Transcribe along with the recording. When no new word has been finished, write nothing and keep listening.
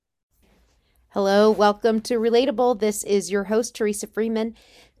Hello, welcome to Relatable. This is your host, Teresa Freeman.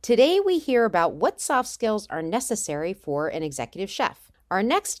 Today we hear about what soft skills are necessary for an executive chef. Our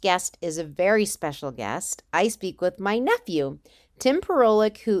next guest is a very special guest. I speak with my nephew, Tim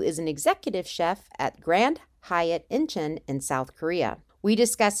Paroulek, who is an executive chef at Grand Hyatt Incheon in South Korea. We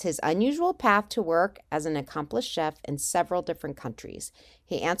discuss his unusual path to work as an accomplished chef in several different countries.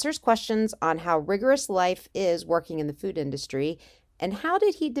 He answers questions on how rigorous life is working in the food industry and how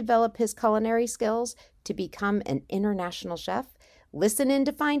did he develop his culinary skills to become an international chef? Listen in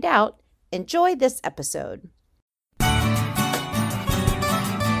to find out. Enjoy this episode.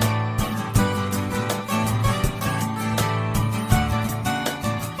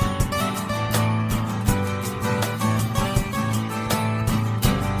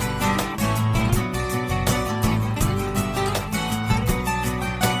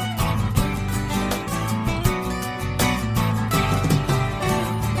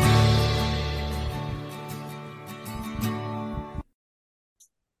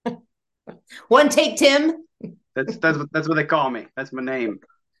 One take, Tim. That's what they call me. That's my name.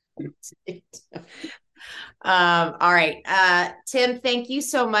 All right. Tim, thank you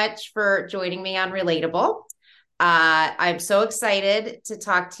so much for joining me on Relatable. I'm so excited to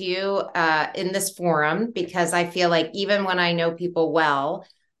talk to you in this forum because I feel like even when I know people well,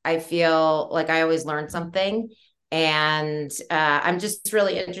 I feel like I always learn something. And I'm just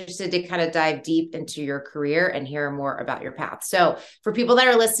really interested to kind of dive deep into your career and hear more about your path. So, for people that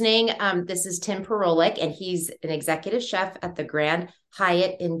are listening, this is Tim Paroulek, and he's an executive chef at the Grand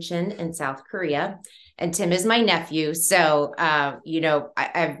Hyatt Incheon in South Korea. And Tim is my nephew. So,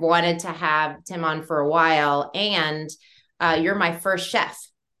 I've wanted to have Tim on for a while, and you're my first chef.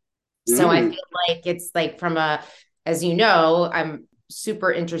 So I Mm. feel like it's like as you know, I'm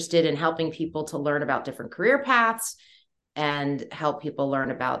super interested in helping people to learn about different career paths and help people learn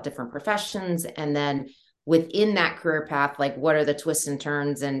about different professions. And then within that career path, like what are the twists and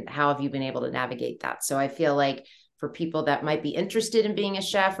turns and how have you been able to navigate that? So I feel like for people that might be interested in being a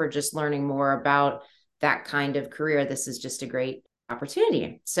chef or just learning more about that kind of career, this is just a great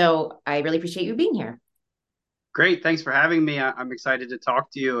opportunity. So I really appreciate you being here. Great. Thanks for having me. I'm excited to talk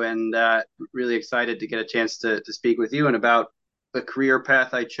to you and really excited to get a chance to speak with you and about the career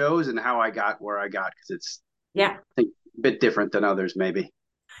path I chose and how I got where I got because it's, Yeah. I think, a bit different than others, maybe.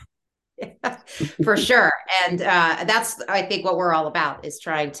 For sure. And that's, I think, what we're all about is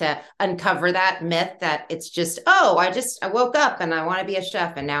trying to uncover that myth that it's just, oh, I woke up and I want to be a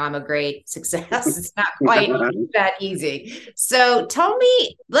chef and now I'm a great success. It's not quite that easy. So tell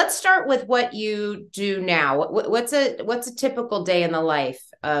me, let's start with what you do now. What's a typical day in the life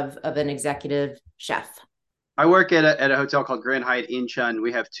of an executive chef? I work at a hotel called Grand Hyatt Incheon.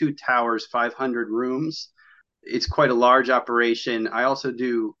 We have two towers, 500 rooms. It's quite a large operation. I also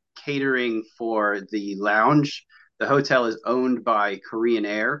do catering for the lounge. The hotel is owned by Korean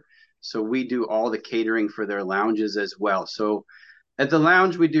Air, so we do all the catering for their lounges as well. So at the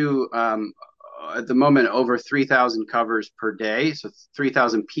lounge, we do at the moment over 3,000 covers per day. So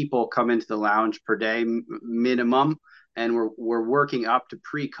 3,000 people come into the lounge per day minimum, and we're working up to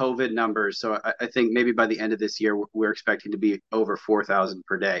pre-COVID numbers. So I think maybe by the end of this year, we're expecting to be over 4,000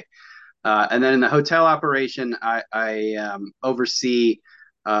 per day. And then in the hotel operation, I oversee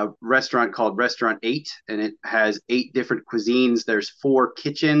a restaurant called Restaurant 8, and it has 8 different cuisines. There's 4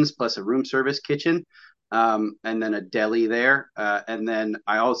 kitchens plus a room service kitchen, and then a deli there. And then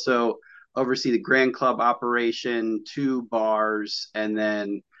I also oversee the Grand Club operation, 2 bars, and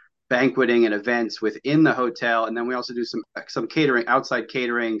then banqueting and events within the hotel. And then we also do some catering, outside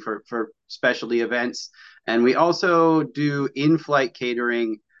catering for specialty events. And we also do in-flight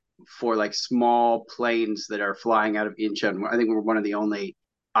catering for like small planes that are flying out of Incheon. I think we're one of the only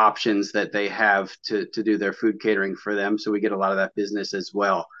options that they have to do their food catering for them. So we get a lot of that business as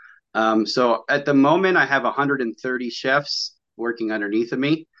well. So at the moment, I have 130 chefs working underneath of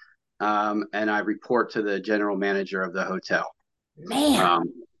me, and I report to the general manager of the hotel. Man, Um,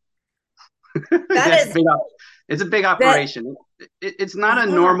 that that's is big. It's a big that. operation. It's not a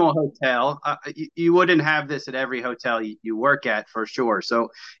Yeah. normal hotel. You wouldn't have this at every hotel you work at for sure.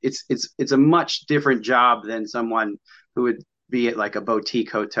 So it's a much different job than someone who would be at like a boutique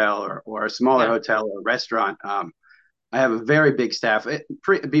hotel or a smaller Yeah. hotel or a restaurant. I have a very big staff.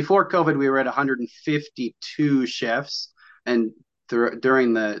 Before COVID, we were at 152 chefs, and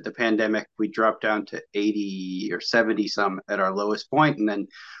during the pandemic, we dropped down to 80 or 70 some at our lowest point, and then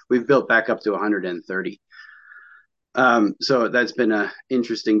we've built back up to 130. So that's been an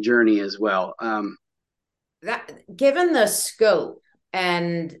interesting journey as well. That given the scope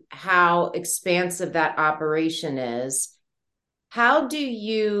and how expansive that operation is, how do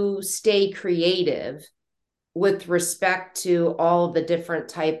you stay creative with respect to all of the different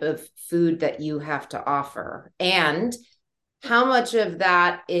type of food that you have to offer? And how much of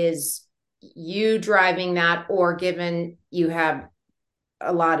that is you driving that, or given you have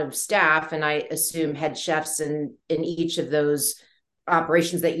a lot of staff and I assume head chefs in each of those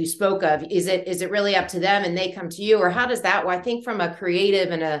operations that you spoke of, is it really up to them and they come to you, or how does that, well, I think from a creative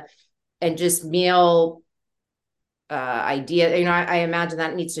and just meal idea, I imagine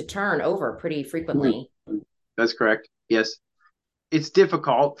that needs to turn over pretty frequently. That's correct. Yes. It's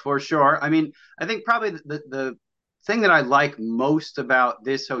difficult for sure. I mean, I think probably the thing that I like most about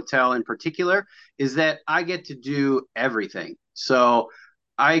this hotel in particular is that I get to do everything. So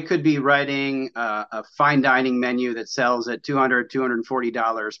I could be writing a fine dining menu that sells at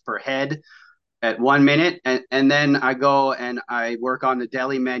 $240 per head at 1 minute, and then I go and I work on the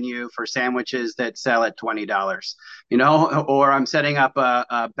deli menu for sandwiches that sell at $20, or I'm setting up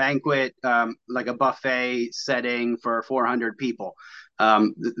a banquet, like a buffet setting for 400 people,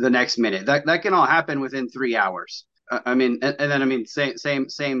 the next minute. That can all happen within 3 hours. I mean, and then I mean,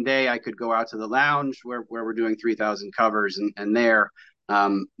 same day, I could go out to the lounge where we're doing 3,000 covers, and there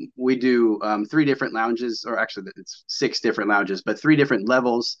we do three different lounges, or actually it's six different lounges, but three different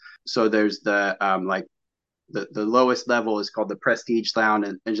levels. So there's the like the lowest level is called the Prestige Lounge,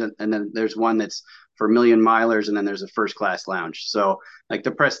 and then there's one that's for million milers, and then there's a first class lounge. So like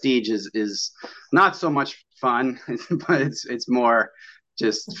the Prestige is not so much fun, but it's more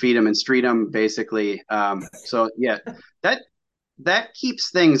just feed them and street them basically. So yeah, that that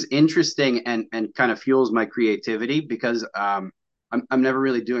keeps things interesting and kind of fuels my creativity because I'm never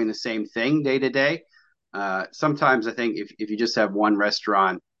really doing the same thing day to day. Sometimes I think if you just have one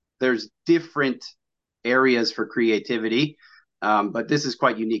restaurant, there's different areas for creativity. But this is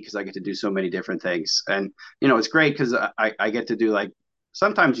quite unique because I get to do so many different things. And, it's great because I get to do like,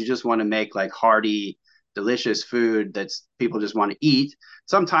 sometimes you just want to make like hearty, delicious food that's people just want to eat.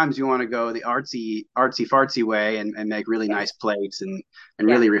 Sometimes you want to go the artsy fartsy way and make really nice plates and Yeah.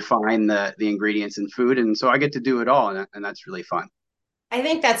 really refine the ingredients in food. And so I get to do it all. And that's really fun. I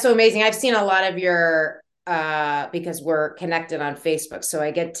think that's so amazing. I've seen a lot of your because we're connected on Facebook, so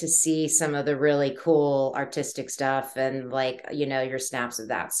I get to see some of the really cool artistic stuff and like, your snaps of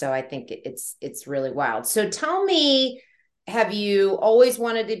that. So I think it's really wild. So tell me, have you always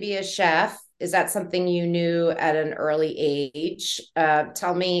wanted to be a chef? Is that something you knew at an early age?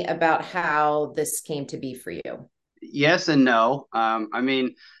 Tell me about how this came to be for you. Yes and no. I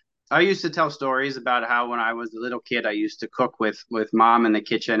mean, I used to tell stories about how when I was a little kid, I used to cook with mom in the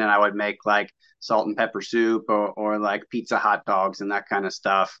kitchen, and I would make like salt and pepper soup or like pizza hot dogs and that kind of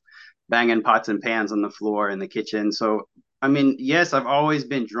stuff, banging pots and pans on the floor in the kitchen. So, I mean, yes, I've always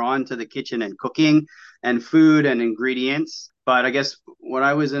been drawn to the kitchen and cooking and food and ingredients. But I guess when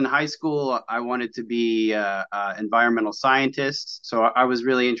I was in high school, I wanted to be environmental scientist. So I was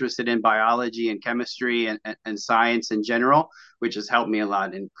really interested in biology and chemistry and science in general, which has helped me a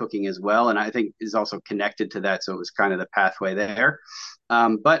lot in cooking as well. And I think is also connected to that. So it was kind of the pathway there.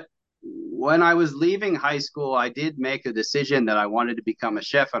 But when I was leaving high school, I did make a decision that I wanted to become a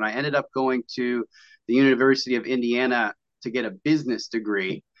chef. And I ended up going to the University of Indiana to get a business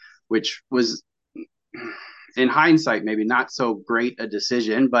degree, which was, in hindsight, maybe not so great a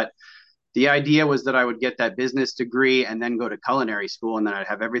decision. But the idea was that I would get that business degree and then go to culinary school, and then I'd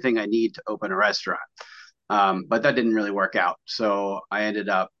have everything I need to open a restaurant. But that didn't really work out. So I ended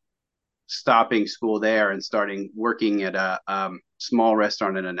up stopping school there and starting working at a small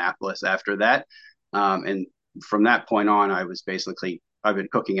restaurant in Annapolis after that. And from that point on, I've been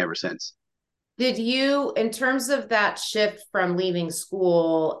cooking ever since. Did you, in terms of that shift from leaving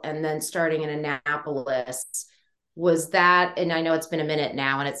school and then starting in Annapolis, was that, and I know it's been a minute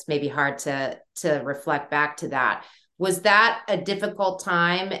now and it's maybe hard to reflect back to that, was that a difficult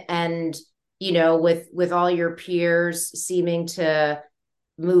time? And, with all your peers seeming to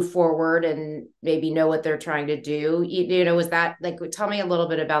move forward and maybe know what they're trying to do, was that like, tell me a little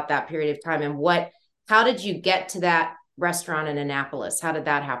bit about that period of time and how did you get to that restaurant in Annapolis? How did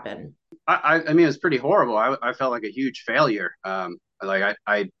that happen? I mean, it was pretty horrible. I felt like a huge failure. Like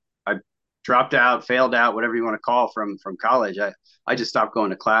I dropped out, failed out, whatever you want to call from college. I just stopped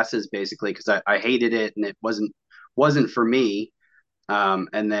going to classes basically because I hated it and it wasn't for me.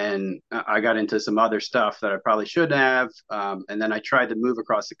 And then I got into some other stuff that I probably shouldn't have. And then I tried to move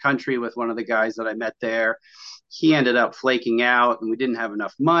across the country with one of the guys that I met there. He ended up flaking out, and we didn't have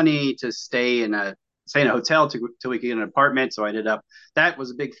enough money to stay in a hotel till we could get an apartment. So I ended up that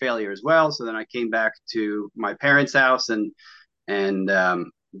was a big failure as well. So then I came back to my parents' house and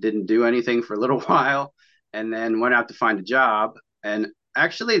didn't do anything for a little while. and then went out to find a job. And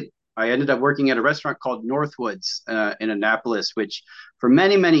actually, I ended up working at a restaurant called Northwoods in Annapolis, which for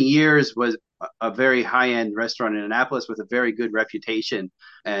many, many years was a very high end restaurant in Annapolis with a very good reputation.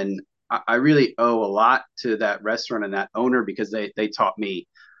 And I really owe a lot to that restaurant and that owner because they taught me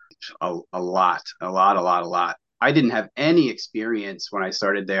a lot, a lot. I didn't have any experience when I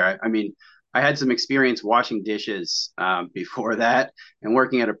started there. I mean, I had some experience washing dishes before that and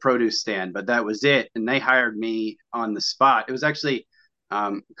working at a produce stand, but that was it. And they hired me on the spot. It was actually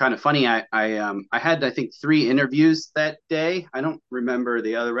kind of funny. I had, I think, 3 interviews that day. I don't remember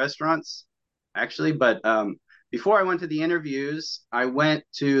the other restaurants actually, but before I went to the interviews, I went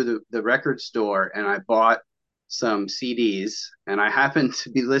to the record store and I bought some CDs, and I happened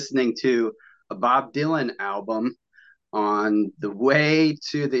to be listening to a Bob Dylan album on the way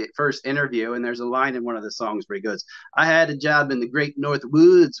to the first interview. And there's a line in one of the songs where he goes, "I had a job in the Great North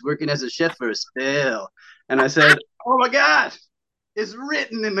Woods working as a chef for a spell." And I said, "Oh my God, it's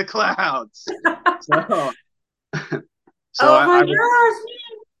written in the clouds." So, so Oh my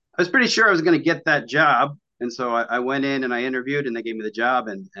I was pretty sure I was going to get that job. And so I went in and I interviewed and they gave me the job,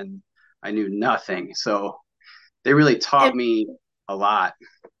 and I knew nothing. So they really gosh. taught me a lot.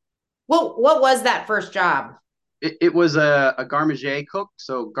 Well, what was that first job? It was a garde manger cook.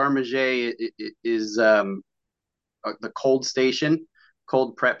 So garde manger is the cold station,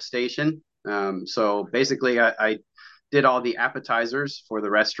 cold prep station. So basically, I did all the appetizers for the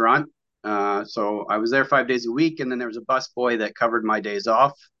restaurant. So I was there 5 days a week, and then there was a busboy that covered my days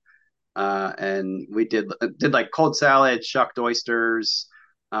off. And we did like cold salad, shucked oysters,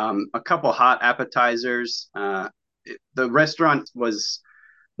 a couple hot appetizers. The restaurant was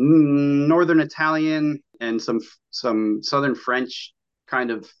northern Italian and some southern French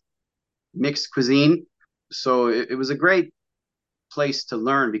kind of mixed cuisine. So it was a great place to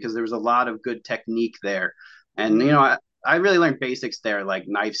learn because there was a lot of good technique there. And Mm-hmm. I really learned basics there, like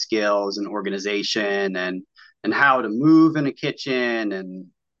knife skills and organization and how to move in a kitchen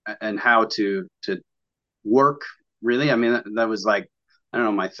and how to work. Really, I mean that was like I don't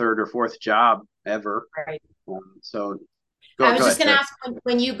know my third or fourth job ever. Right. So I was go just ahead. going Go to ahead. ask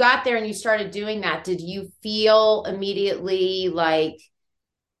when you got there and you started doing that, did you feel immediately like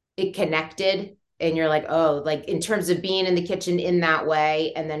it connected and you're like, oh, like in terms of being in the kitchen in that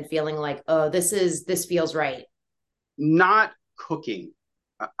way and then feeling like, oh, this feels right. Not cooking.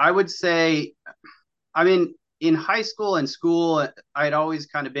 I would say, I mean, in high school and school, I'd always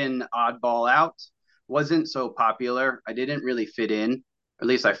kind of been oddball out, wasn't so popular. I didn't really fit in, at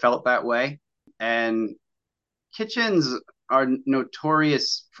least I felt that way. And kitchens are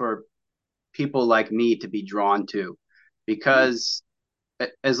notorious for people like me to be drawn to because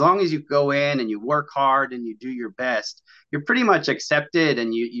as long as you go in and you work hard and you do your best, you're pretty much accepted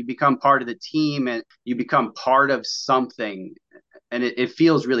and you become part of the team and you become part of something. And it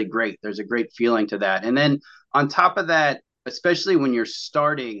feels really great. There's a great feeling to that. And then on top of that, especially when you're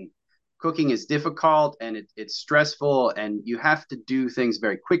starting, cooking is difficult and it's stressful and you have to do things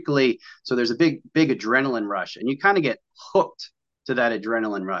very quickly. So there's a big adrenaline rush and you kind of get hooked to that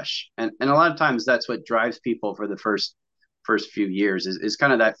adrenaline rush. And a lot of times that's what drives people for the first few years is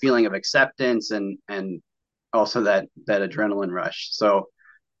kind of that feeling of acceptance and also that adrenaline rush. So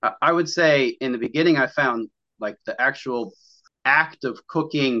I would say in the beginning I found like the actual act of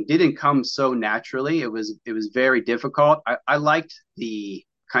cooking didn't come so naturally. It was very difficult. I liked the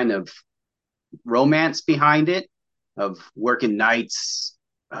kind of romance behind it of working nights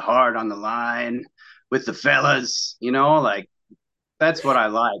hard on the line with the fellas, like that's what I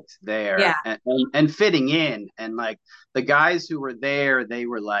liked Yeah. there and fitting in. And like the guys who were there, they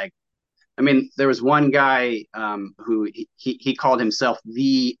were like, I mean, there was one guy who he called himself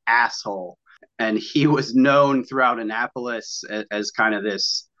the asshole. And he was known throughout Annapolis as kind of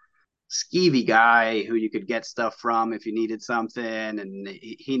this skeevy guy who you could get stuff from if you needed something. And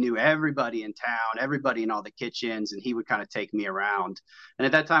he knew everybody in town, everybody in all the kitchens, and he would kind of take me around. And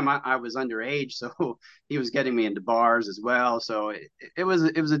at that time, I was underage, so he was getting me into bars as well. So it was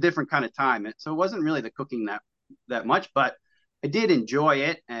a different kind of time. So it wasn't really the cooking that much, but I did enjoy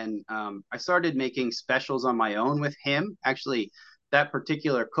it, and I started making specials on my own with him. Actually, that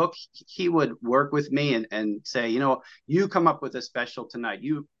particular cook, he would work with me and say, you come up with a special tonight.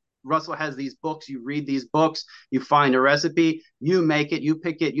 Russell has these books, you read these books, you find a recipe, you make it, you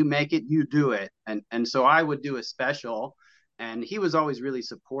pick it, you make it, you do it. And so I would do a special, and he was always really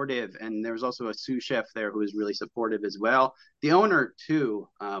supportive. And there was also a sous chef there who was really supportive as well. The owner too,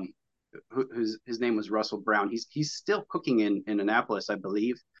 his name was Russell Brown. He's still cooking in Annapolis, I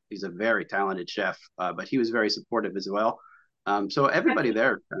believe. He's a very talented chef, but he was very supportive as well. So everybody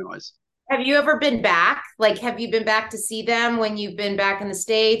there kind of was. Have you ever been back? Like, have you been back to see them when you've been back in the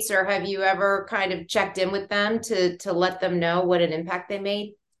States, or have you ever kind of checked in with them to let them know what an impact they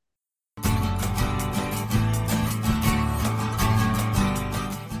made?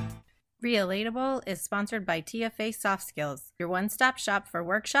 REAL-ATABLE is sponsored by TFA Soft Skills, your one-stop shop for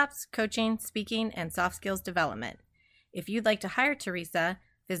workshops, coaching, speaking, and soft skills development. If you'd like to hire Teresa,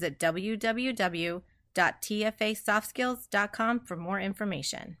 visit www.tfasoftskills.com for more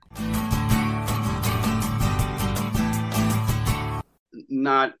information.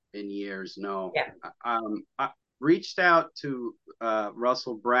 Not in years, no. Yeah. I reached out to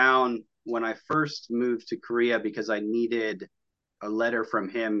Russell Brown when I first moved to Korea because I needed a letter from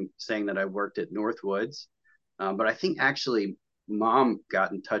him saying that I worked at Northwoods. But I think actually mom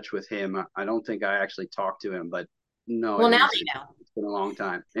got in touch with him. I don't think I actually talked to him, but no, Well, now it's they know. been a long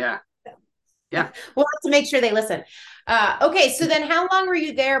time. Yeah. Yeah. We'll have to make sure they listen. Okay, so then how long were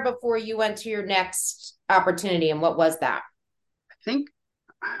you there before you went to your next opportunity, and what was that? I think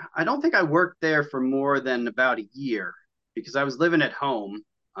I don't think I worked there for more than about a year because I was living at home,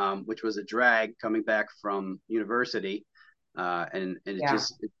 which was a drag coming back from university, and Yeah.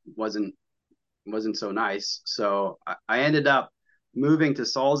 it wasn't so nice. So I ended up moving to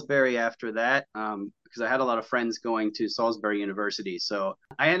Salisbury after that because I had a lot of friends going to Salisbury University. So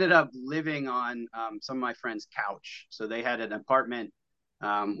I ended up living on some of my friends' couch. So they had an apartment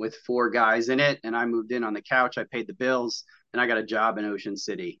with four guys in it, and I moved in on the couch. I paid the bills, and I got a job in Ocean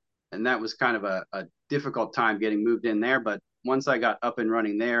City. And that was kind of a difficult time getting moved in there. But once I got up and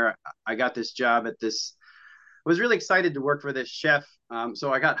running there, I got this job at this. I was really excited to work for this chef.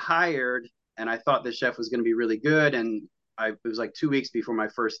 So I got hired, and I thought the chef was going to be really good. And it was like 2 weeks before my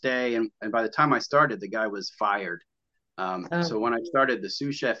first day, and by the time I started, the guy was fired. So Oh, when I started, the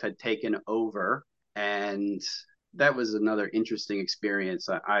sous chef had taken over, and that was another interesting experience.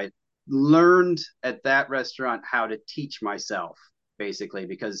 I learned at that restaurant how to teach myself, basically,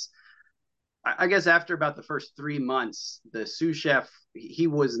 because I guess after about the first 3 months, the sous chef he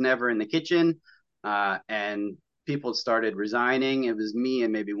was never in the kitchen, and people started resigning. It was me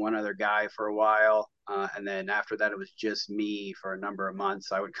and maybe one other guy for a while, and then after that, it was just me for a number of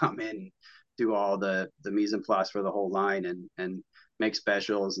months. I would come in, do all the mise en place for the whole line, and make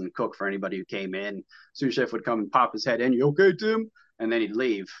specials and cook for anybody who came in. Sous chef would come and pop his head in, "You okay, Tim?" And then he'd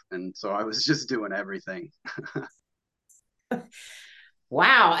leave, and so I was just doing everything.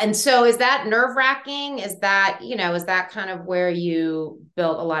 wow. And so is that nerve-wracking? Is that kind of where you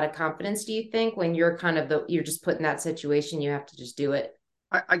built a lot of confidence, do you think, when you're kind of you're just put in that situation, you have to just do it?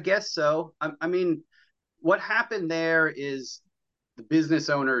 I guess so. I mean, what happened there is the business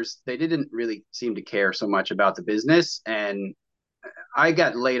owners they didn't really seem to care so much about the business, and I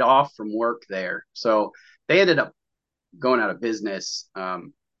got laid off from work there, so they ended up going out of business.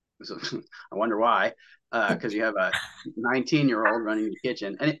 So I wonder why, because you have a 19-year-old running the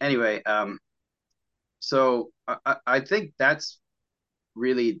kitchen. Anyway, so I think that's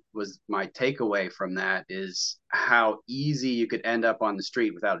really was my takeaway from that is how easy you could end up on the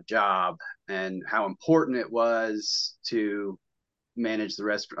street without a job, and how important it was to manage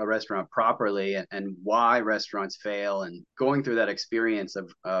a restaurant properly, and why restaurants fail, and going through that experience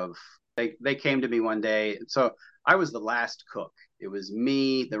of they came to me one day. So I was the last cook. It was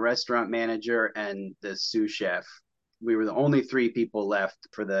me, the restaurant manager, and the sous chef. We were the only three people left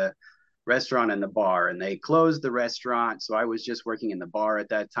for the restaurant and the bar, and they closed the restaurant, so I was just working in the bar at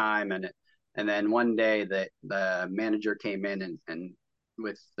that time. And then one day the manager came in, and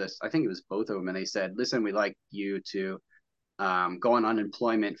with this, I think it was both of them, and they said, "Listen, we'd like you to go on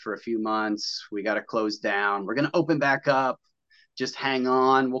unemployment for a few months. We got to close down. We're going to open back up. Just hang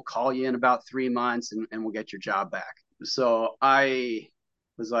on. We'll call you in about 3 months, and we'll get your job back." So I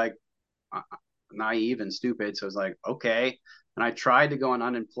was like naive and stupid. So I was like, okay. And I tried to go on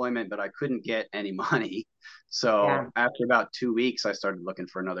unemployment, but I couldn't get any money. So Yeah. after about 2 weeks, I started looking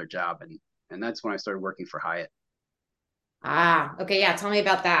for another job, and that's when I started working for Hyatt. Ah, okay. Yeah. Tell me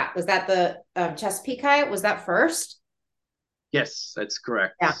about that. Was that the Chesapeake Hyatt? Was that first? Yes, that's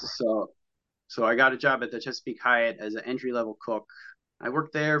correct. Yeah. So I got a job at the Chesapeake Hyatt as an entry level cook. I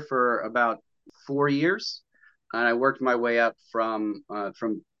worked there for about 4 years, and I worked my way up from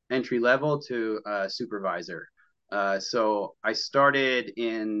entry level to supervisor. So I started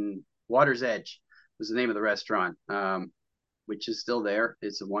in Water's Edge, was the name of the restaurant, which is still there.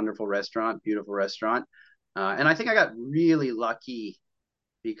 It's a wonderful restaurant, beautiful restaurant, and I think I got really lucky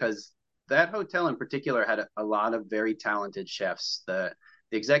because that hotel in particular had a lot of very talented chefs. The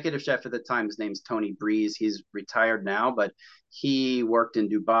executive chef at the time, his name's Tony Breeze. He's retired now, but he worked in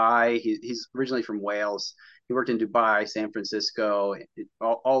Dubai. He's originally from Wales. he worked in Dubai, San Francisco,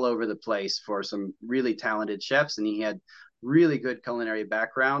 all over the place for some really talented chefs, and he had really good culinary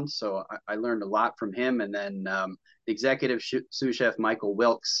background. So I learned a lot from him. And then the executive sous chef Michael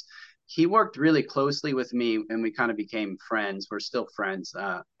Wilkes, he worked really closely with me, and we kind of became friends. We're still friends,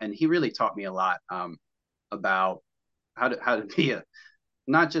 and he really taught me a lot about how to be a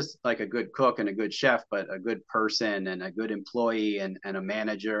not just like a good cook and a good chef, but a good person and a good employee and a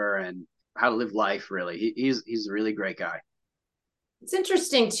manager, and how to live life. Really, he's a really great guy. It's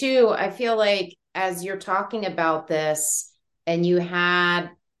interesting too. I feel like as you're talking about this and you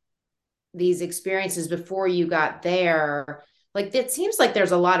had these experiences before you got there, like it seems like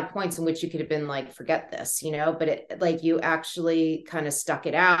there's a lot of points in which you could have been like, forget this, but it like you actually kind of stuck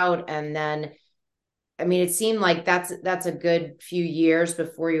it out. And then, I mean, it seemed like that's a good few years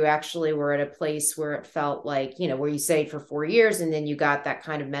before you actually were at a place where it felt like, where you stayed for 4 years and then you got that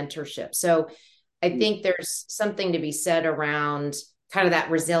kind of mentorship. So I think there's something to be said around kind of that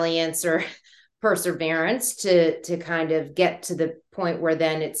resilience or perseverance to kind of get to the point where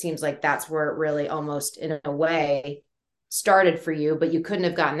then it seems like that's where it really almost in a way started for you, but you couldn't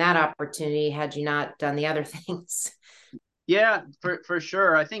have gotten that opportunity had you not done the other things. Yeah, for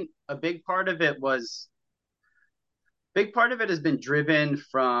sure. I think a big part of it has been driven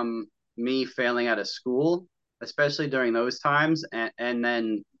from me failing out of school, especially during those times, and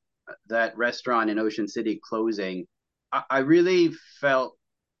then that restaurant in Ocean City closing. I really felt,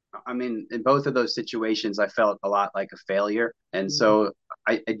 I mean, in both of those situations, I felt a lot like a failure. And so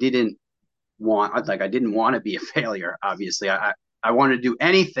I didn't I didn't want to be a failure. Obviously, I wanted to do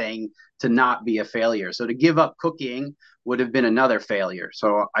anything to not be a failure. So to give up cooking would have been another failure.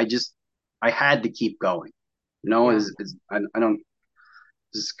 So I had to keep going. Yeah. I don't,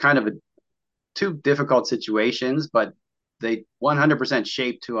 it's kind of two difficult situations, but they 100%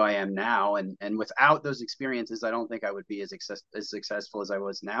 shaped who I am now. And without those experiences, I don't think I would be as successful as I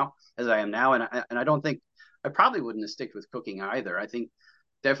am now. And I don't think I probably wouldn't have sticked with cooking either. I think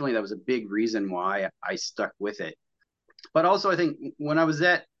definitely that was a big reason why I stuck with it. But also, I think when I was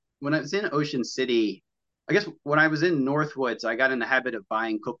in Ocean City, I guess when I was in Northwoods, I got in the habit of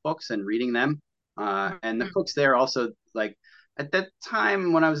buying cookbooks and reading them. And the cooks there also, like, at that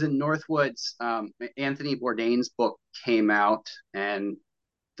time when I was in Northwoods, Anthony Bourdain's book came out, and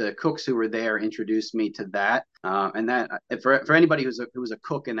the cooks who were there introduced me to that. And that for anybody who was a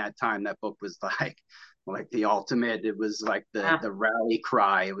cook in that time, that book was like the ultimate. It was like the rally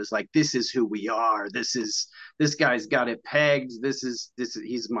cry. It was like, this is who we are. This guy's got it pegged.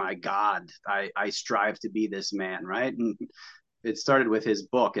 He's my god. I strive to be this man, right? And it started with his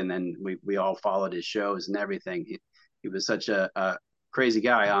book, and then we all followed his shows and everything. He was such a crazy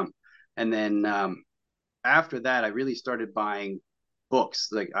guy. And then after that, I really started buying books.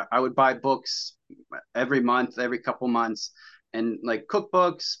 Like I would buy books every month, every couple months, and like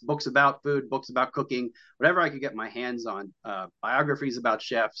cookbooks, books about food, books about cooking, whatever I could get my hands on, biographies about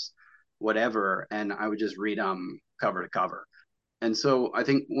chefs, whatever. And I would just read them cover to cover. And so I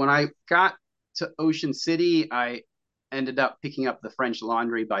think when I got to Ocean City, I ended up picking up The French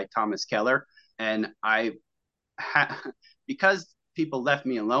Laundry by Thomas Keller. And because people left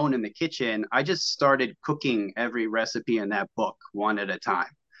me alone in the kitchen, I just started cooking every recipe in that book one at a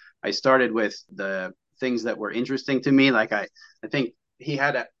time. I started with the things that were interesting to me. Like I think he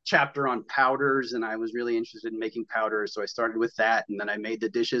had a chapter on powders, and I was really interested in making powders. So I started with that, and then I made the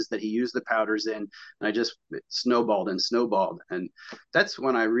dishes that he used the powders in, and I just snowballed and snowballed. And that's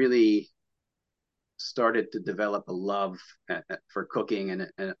when I really started to develop a love for cooking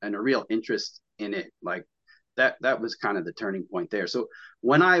and a real interest in it. Like that was kind of the turning point there. So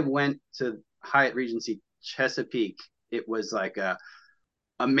when I went to Hyatt Regency Chesapeake, it was like a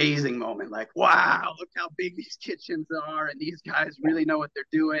amazing moment. Like, wow, look how big these kitchens are, and these guys really know what they're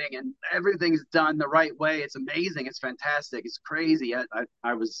doing, and everything's done the right way. It's amazing. It's fantastic. It's crazy.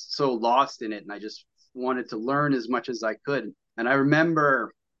 I was so lost in it, and I just wanted to learn as much as I could. And I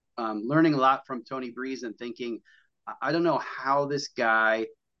remember learning a lot from Tony Breeze and thinking, I don't know how this guy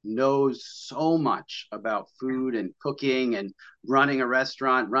knows so much about food and cooking and running a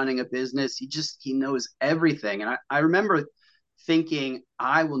restaurant, running a business. He knows everything. And I remember thinking,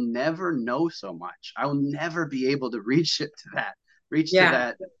 I will never know so much. I will never be able to reach to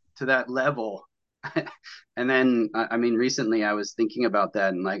that level. And then, I mean, recently I was thinking about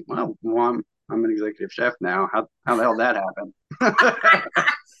that and like, well, I'm an executive chef now. How the hell did that happen?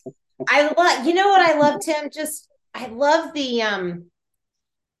 You know what I love, Tim? I love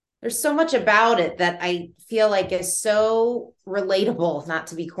there's so much about it that I feel like is so relatable, not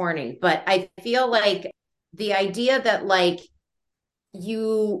to be corny, but I feel like the idea that like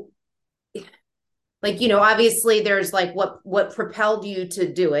you like, obviously there's like what propelled you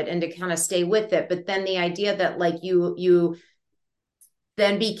to do it and to kind of stay with it, but then the idea that like you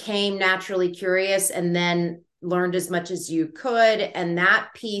then became naturally curious and then learned as much as you could, and that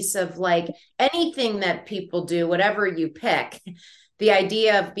piece of like anything that people do, whatever you pick, the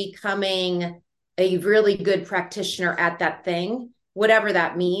idea of becoming a really good practitioner at that thing, whatever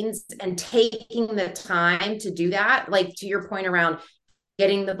that means, and taking the time to do that, like to your point around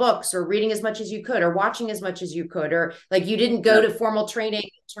getting the books or reading as much as you could or watching as much as you could, or like you didn't go to formal training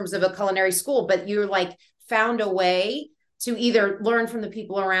in terms of a culinary school, but you're like found a way to either learn from the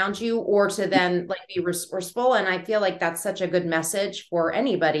people around you or to then like be resourceful. And I feel like that's such a good message for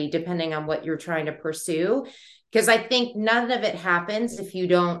anybody, depending on what you're trying to pursue. Because I think none of it happens if you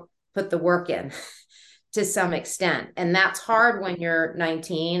don't put the work in to some extent. And that's hard when you're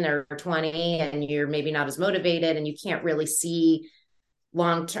 19 or 20 and you're maybe not as motivated and you can't really see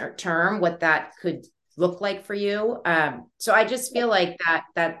long term what that could look like for you. So I just feel like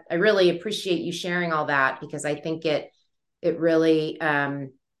that I really appreciate you sharing all that, because I think it really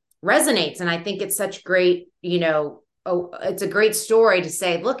resonates. And I think it's such great, it's a great story to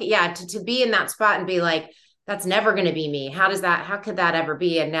say, look, yeah, to be in that spot and be like, that's never going to be me. How could that ever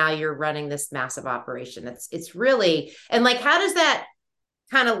be? And now you're running this massive operation. It's really, and like, how does that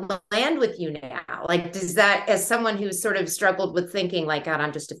kind of land with you now? Like, does that, as someone who's sort of struggled with thinking like, God,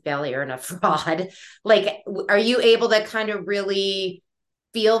 I'm just a failure and a fraud, like, are you able to kind of really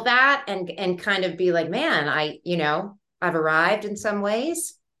feel that and kind of be like, man, I've arrived in some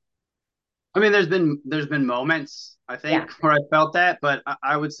ways? I mean, there's been moments, I think, where I felt that, but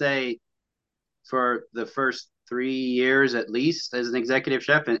I would say for the first 3 years at least as an executive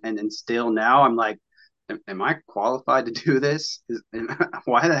chef, and still now, I'm like, am I qualified to do this?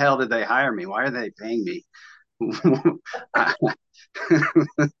 Why the hell did they hire me? Why are they paying me?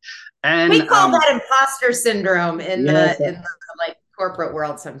 And we call that imposter syndrome in yes, the like corporate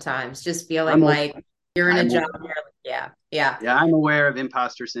world sometimes, just feeling I'm, like you're in a I'm job. Yeah. yeah, I'm aware of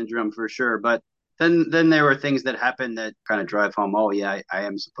imposter syndrome for sure. But then there were things that happened that kind of drive home, oh yeah, I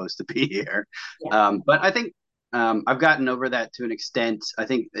am supposed to be here. But I think I've gotten over that to an extent. I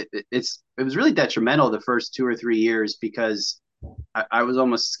think it was really detrimental the first 2 or 3 years because I was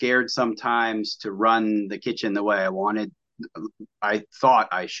almost scared sometimes to run the kitchen the way I thought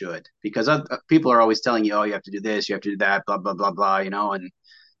I should, because people are always telling you, oh, you have to do this, you have to do that, blah blah blah blah,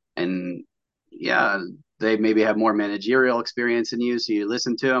 and yeah, they maybe have more managerial experience than you, so you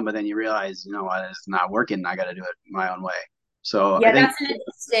listen to them, but then you realize, it's not working. I got to do it my own way. So Yeah, I think that's an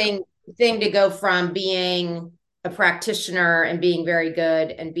interesting thing to go from being a practitioner and being very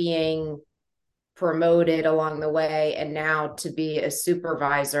good and being promoted along the way, and now to be a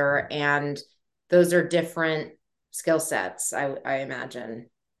supervisor. And those are different skill sets, I imagine.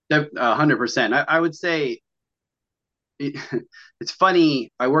 100%. I would say it's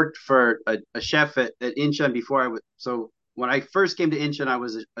funny. I worked for a chef at Incheon before so when I first came to Incheon, I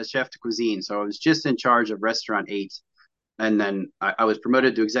was a chef de cuisine. So I was just in charge of restaurant 8. And then I was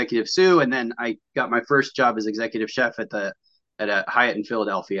promoted to executive sous. And then I got my first job as executive chef at a Hyatt in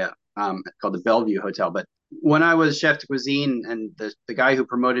Philadelphia, called the Bellevue Hotel. But when I was chef de cuisine, and the guy who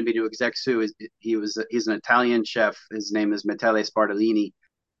promoted me to exec sous, he's an Italian chef. His name is Michele Spartolini.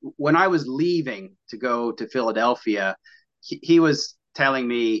 When I was leaving to go to Philadelphia, he was telling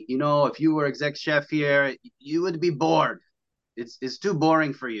me, if you were exec chef here, you would be bored. It's too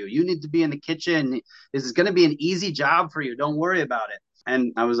boring for you. You need to be in the kitchen. This is going to be an easy job for you. Don't worry about it.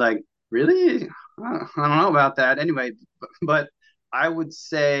 And I was like, really? I don't know about that. Anyway, but I would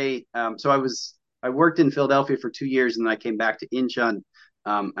say, I worked in Philadelphia for 2 years, and then I came back to Incheon.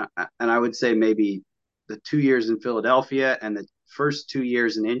 And I would say maybe the 2 years in Philadelphia and the first 2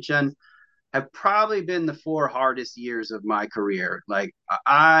 years in Incheon have probably been the 4 hardest years of my career. Like,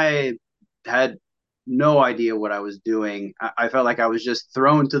 I had no idea what I was doing. I felt like I was just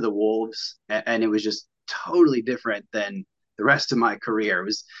thrown to the wolves, and it was just totally different than the rest of my career.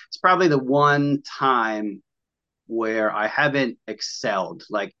 It's probably the one time where I haven't excelled.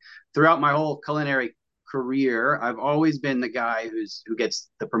 Like, throughout my whole culinary career, I've always been the guy who gets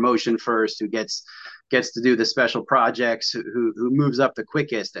the promotion first, who gets to do the special projects, who moves up the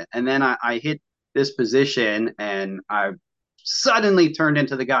quickest. And then I hit this position, and I suddenly turned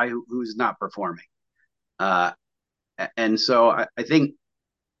into the guy who's not performing. Uh, and so I think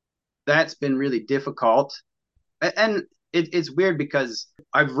that's been really difficult. And it's weird because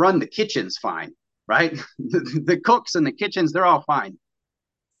I've run the kitchens fine, right? The cooks in the kitchens, they're all fine.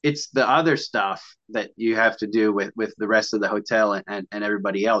 It's the other stuff that you have to do with the rest of the hotel and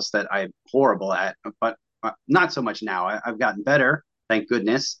everybody else that I'm horrible at, but not so much now. I've gotten better, thank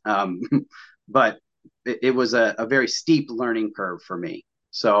goodness. But it was a very steep learning curve for me.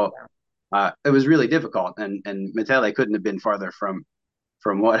 So it was really difficult, and Michele couldn't have been farther from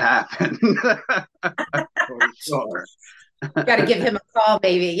what happened for sure. Got to give him a call,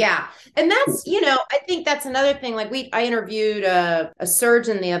 maybe. Yeah. And that's, I think that's another thing. Like I interviewed a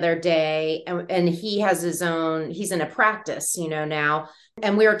surgeon the other day, and he has he's in a practice, now.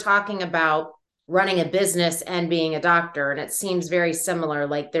 And we were talking about running a business and being a doctor. And it seems very similar.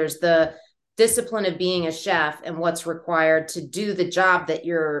 Like there's the discipline of being a chef and what's required to do the job that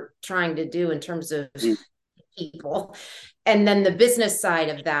you're trying to do in terms of people, and then the business side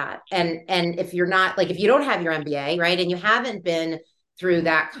of that. And if you're not, like, if you don't have your MBA, right, and you haven't been through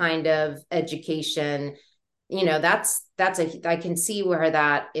that kind of education, I can see where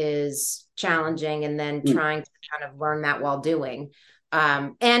that is challenging, and then trying to kind of learn that while doing,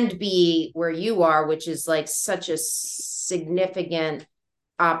 and be where you are, which is like such a significant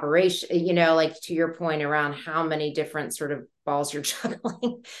operation, like to your point around how many different sort of balls you're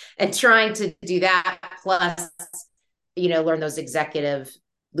juggling, and trying to do that, plus learn those executive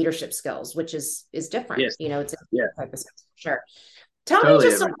leadership skills, which is different. Yes. It's a type of skill. Sure. Totally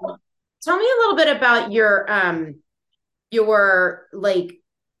Tell me a little bit about your like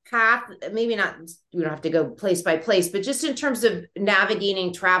path. Maybe not, you don't have to go place by place, but just in terms of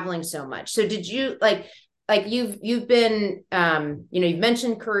navigating traveling so much. So did you like you've been, you've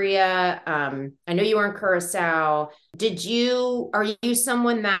mentioned Korea. I know you were in Curacao. Are you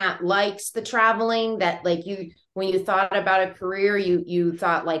someone that likes the traveling, that like when you thought about a career, you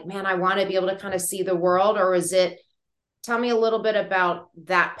thought like, man, I want to be able to kind of see the world? Or tell me a little bit about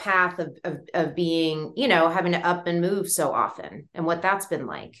that path of being, having to up and move so often, and what that's been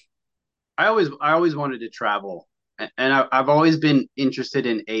like. I always wanted to travel, and I've always been interested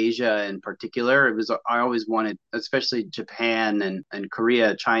in Asia in particular. I always wanted, especially Japan and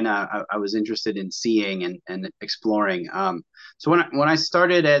Korea, China. I was interested in seeing and exploring. So when I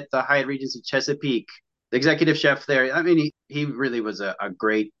started at the Hyatt Regency Chesapeake, the executive chef there, I mean, he really was a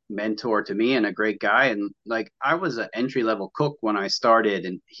great mentor to me and a great guy. And like, I was an entry level cook when I started,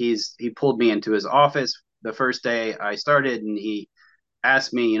 and he pulled me into his office the first day I started, and he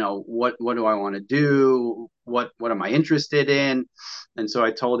asked me, what do I want to do? What am I interested in? And so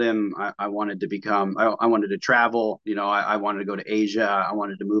I told him I wanted to travel. I wanted to go to Asia. I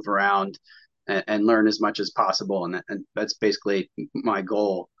wanted to move around and learn as much as possible. And that's basically my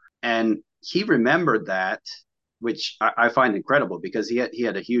goal. And he remembered that, which I find incredible, because he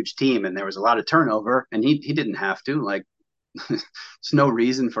had a huge team and there was a lot of turnover, and he didn't have to, like, there's no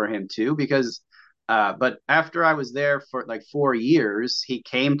reason for him to, because but after I was there for like 4 years, he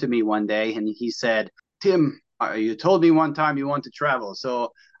came to me one day and he said, Tim, you told me one time you want to travel.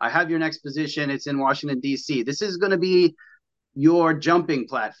 So I have your next position. It's in Washington, D.C. This is going to be your jumping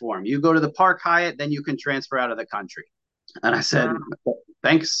platform. You go to the Park Hyatt, then you can transfer out of the country. And I said,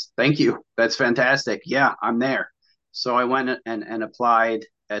 thanks. Thank you. That's fantastic. Yeah, I'm there. So I went and applied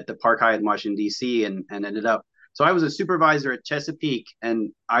at the Park Hyatt in Washington, D.C. and ended up. So I was a supervisor at Chesapeake,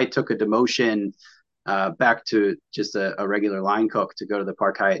 and I took a demotion back to just a regular line cook to go to the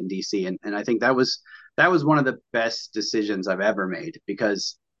Park Hyatt in DC. And I think that was one of the best decisions I've ever made,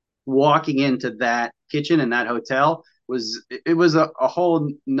 because walking into that kitchen in that hotel was a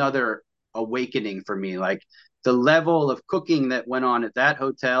whole nother awakening for me. Like, the level of cooking that went on at that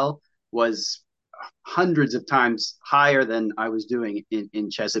hotel was hundreds of times higher than I was doing in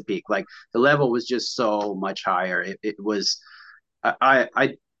Chesapeake. Like, the level was just so much higher. It was,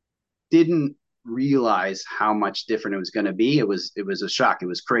 I didn't realize how much different it was going to be. It was a shock. It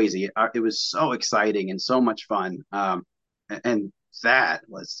was crazy. It was so exciting and so much fun. And that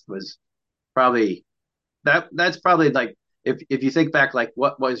was probably that's probably like, if you think back, like,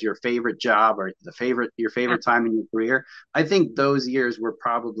 what was your favorite job or your favorite time in your career? I think those years were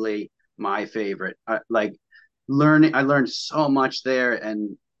probably my favorite. I learned so much there,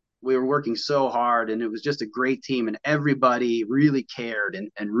 and we were working so hard, and it was just a great team, and everybody really cared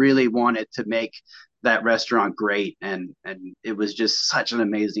and really wanted to make that restaurant great. And it was just such an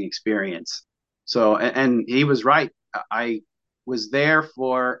amazing experience. So, and he was right. I was there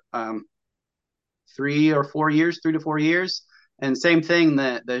for 3 to 4 years. And same thing,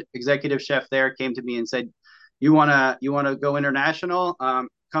 the executive chef there came to me and said, you wanna go international?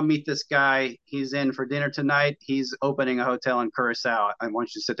 Come meet this guy. He's in for dinner tonight. He's opening a hotel in Curacao. I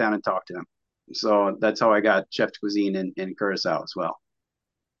want you to sit down and talk to him. So that's how I got chef de cuisine in Curacao as well.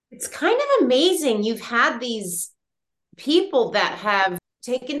 It's kind of amazing. You've had these people that have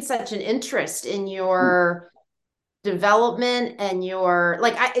taken such an interest in your development and your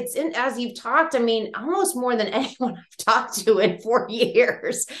like it's in as you've talked, I mean, almost more than anyone I've talked to in 4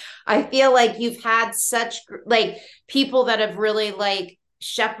 years. I feel like you've had such like people that have really like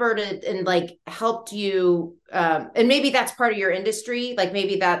shepherded and like helped you, and maybe that's part of your industry, like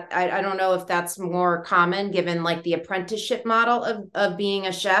maybe that I don't know if that's more common given like the apprenticeship model of being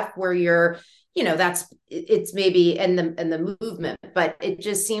a chef where you're, that's it's maybe in the movement, but it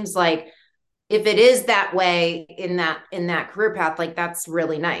just seems like if it is that way in that career path, like that's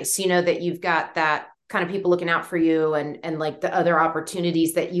really nice, that you've got that kind of people looking out for you and like the other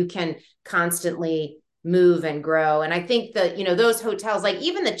opportunities that you can constantly move and grow. And I think that, those hotels, like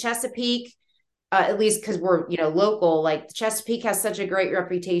even the Chesapeake, at least because we're, local, like Chesapeake has such a great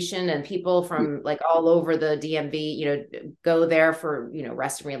reputation and people from like all over the DMV, go there for,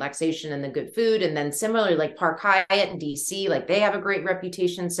 rest and relaxation and the good food. And then similarly, like Park Hyatt in DC, like they have a great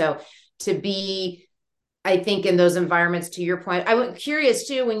reputation. So to be, I think, in those environments, to your point, I was curious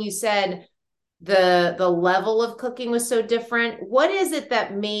too, when you said the level of cooking was so different, what is it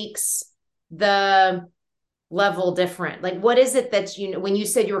that makes the level different? Like, what is it that, when you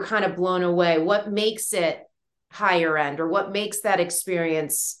said you were kind of blown away, what makes it higher end, or what makes that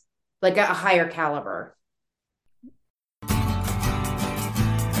experience like a higher caliber?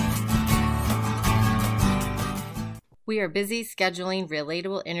 We are busy scheduling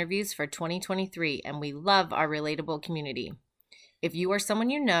relatable interviews for 2023, and we love our relatable community. If you or someone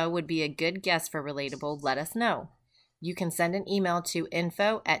you know would be a good guest for Relatable, let us know. You can send an email to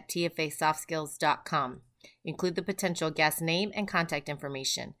info@tfasoftskills.com. Include the potential guest name and contact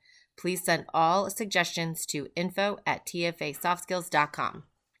information. Please send all suggestions to info@tfasoftskills.com.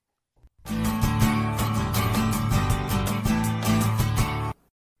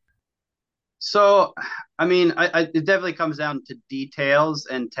 So, I mean, it definitely comes down to details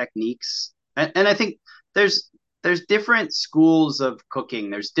and techniques, and I think there's different schools of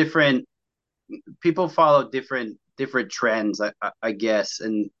cooking. There's different people follow different trends, I guess.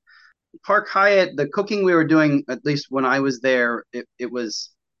 And Park Hyatt, the cooking we were doing, at least when I was there, it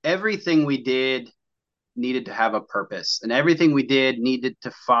was everything we did needed to have a purpose, and everything we did needed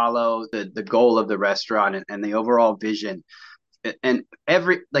to follow the goal of the restaurant and the overall vision, and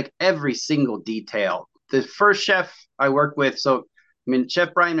every single detail. The first chef I worked with, so I mean,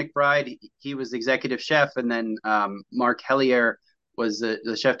 Chef Brian McBride, he was the executive chef, and then Mark Hellier was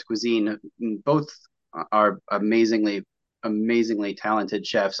the chef de cuisine. Both are amazingly talented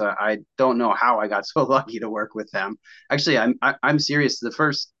chefs. I don't know how I got so lucky to work with them. Actually, I'm serious. The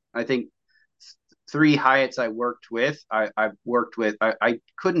first, I think, 3 Hyatts I worked with, I've worked with. I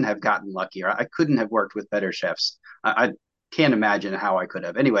couldn't have gotten luckier. I couldn't have worked with better chefs. I can't imagine how I could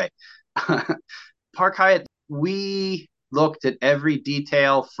have. Anyway, Park Hyatt, we looked at every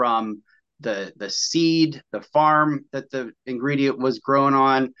detail from the seed, the farm that the ingredient was grown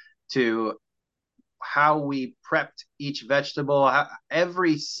on, to how we prepped each vegetable,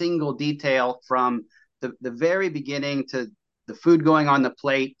 every single detail from the very beginning to the food going on the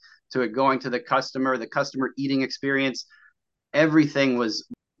plate to it going to the customer eating experience. Everything was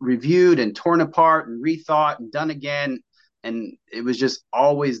reviewed and torn apart and rethought and done again. And it was just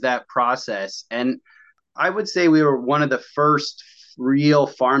always that process. And I would say we were one of the first real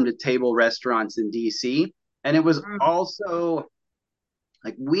farm to table restaurants in DC. And it was also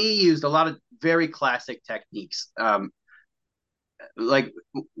like we used a lot of very classic techniques. Like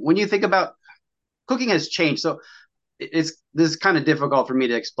when you think about cooking has changed. So this is kind of difficult for me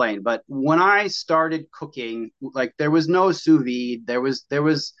to explain, but when I started cooking, like there was no sous vide, there was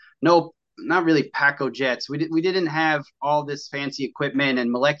no, not really Paco jets. We didn't have all this fancy equipment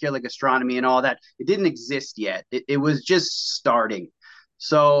and molecular gastronomy and all that. It didn't exist yet. It was just starting.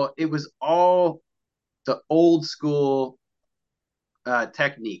 So it was all the old school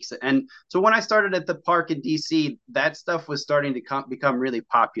techniques. And so when I started at the park in DC, that stuff was starting to become really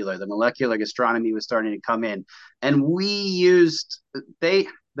popular. The molecular gastronomy was starting to come in, and we used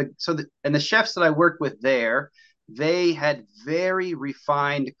and the chefs that I worked with there, they had very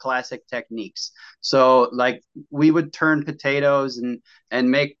refined classic techniques. So like we would turn potatoes and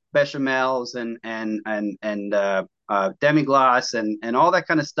make bechamels and demi-glace and all that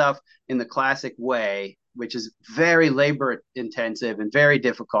kind of stuff in the classic way, which is very labor intensive and very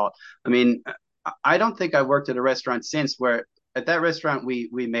difficult. I mean, I don't think I worked at a restaurant since where at that restaurant we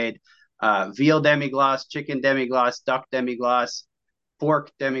made veal demi-glace, chicken demi-glace, duck demi-glace,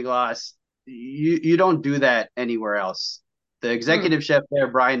 pork demi-glace. You don't do that anywhere else. The executive chef there,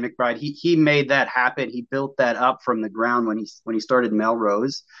 Brian McBride, he made that happen. He built that up from the ground when he started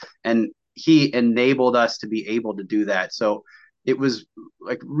Melrose, and he enabled us to be able to do that. So it was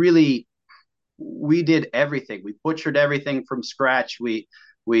like really we did everything. We butchered everything from scratch. We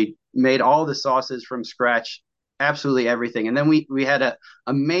made all the sauces from scratch, absolutely everything. And then we had a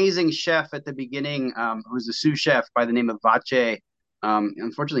amazing chef at the beginning, who was a sous chef by the name of Vache.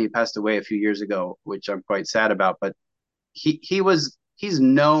 Unfortunately, he passed away a few years ago, which I'm quite sad about. But he's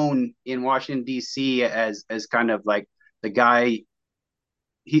known in Washington D.C. as kind of like the guy.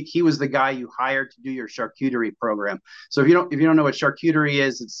 He was the guy you hired to do your charcuterie program. So if you don't know what charcuterie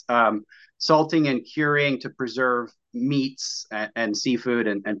is, it's salting and curing to preserve meats and seafood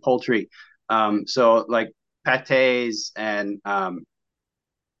and poultry. So like pates and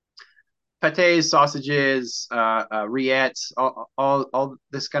pates, sausages, rillettes, all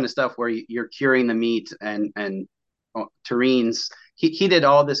this kind of stuff where you're curing the meat and terrines. He did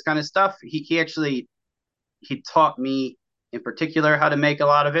all this kind of stuff. He taught me in particular how to make a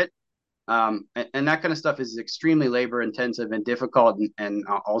lot of it. And that kind of stuff is extremely labor intensive and difficult. And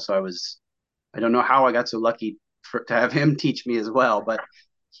also I don't know how I got so lucky to have him teach me as well. But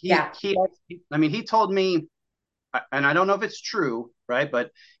Yeah. I mean, he told me, and I don't know if it's true, right?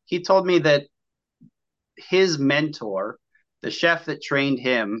 But he told me that his mentor, the chef that trained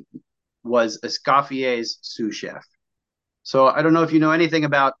him, was Escoffier's sous chef. So I don't know if you know anything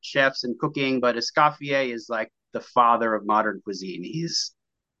about chefs and cooking, but Escoffier is like the father of modern cuisine. He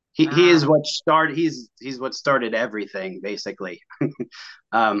is what started he's what started everything basically.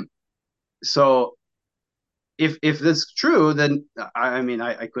 um, so if this is true, then I mean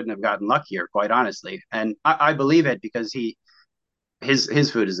I couldn't have gotten luckier, quite honestly, and I believe it because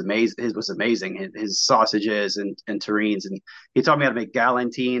his food is amazing. His was amazing. His sausages and terrines, and he taught me how to make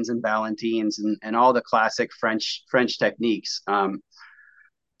galantines and ballantines and all the classic French techniques.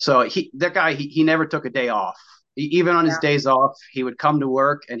 So that guy he never took a day off. Even on his Yeah. days off, he would come to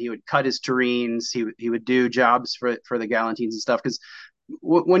work and he would cut his terrines. He would do jobs for the galantines and stuff. Because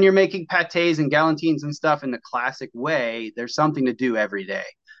when you're making pates and galantines and stuff in the classic way, there's something to do every day.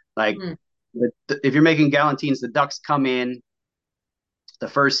 Like Mm. if you're making galantines, the ducks come in the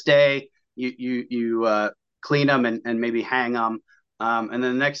first day. You clean them and maybe hang them. And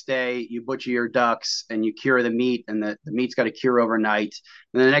then the next day, you butcher your ducks and you cure the meat, and the meat's got to cure overnight.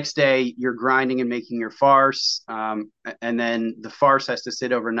 And then the next day, you're grinding and making your farce. And then the farce has to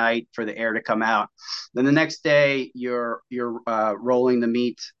sit overnight for the air to come out. Then the next day, you're rolling the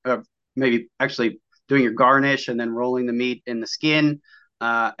meat, maybe actually doing your garnish and then rolling the meat in the skin.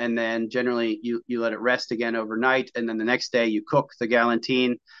 And then generally you let it rest again overnight, and then the next day you cook the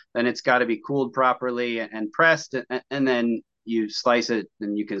galantine. Then it's got to be cooled properly and pressed, and then you slice it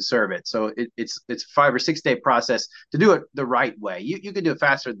and you can serve it. So it's a 5 or 6 day process to do it the right way. You can do it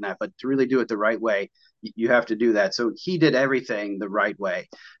faster than that, but to really do it the right way, you have to do that. So he did everything the right way,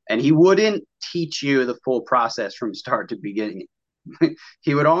 and he wouldn't teach you the full process from start to beginning.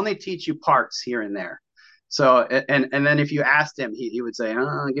 He would only teach you parts here and there. So and then if you asked him, he would say,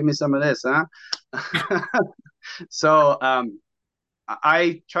 "Oh, give me some of this, huh?" So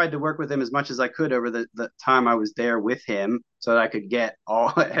I tried to work with him as much as I could over the time I was there with him, so that I could get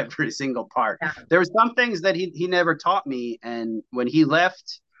all every single part. Yeah. There were some things that he never taught me, and when he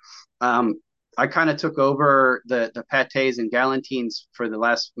left, I kind of took over the pates and galantines for the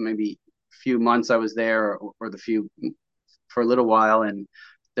last maybe few months I was there, or the few for a little while, and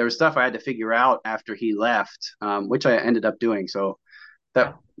there was stuff I had to figure out after he left, which I ended up doing. So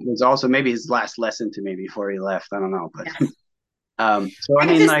that Yeah. was also maybe his last lesson to me before he left. I don't know, but Yes. so I I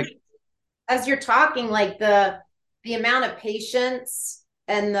mean, just, like, as you're talking, like the amount of patience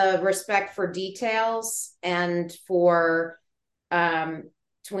and the respect for details and for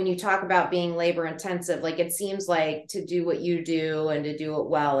when you talk about being labor intensive, like it seems like to do what you do and to do it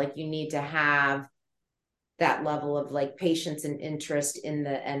well, like you need to have that level of like patience and interest in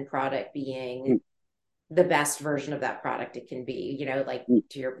the end product being the best version of that product it can be, like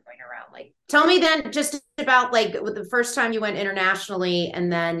to your point around, like, tell me then just about like with the first time you went internationally,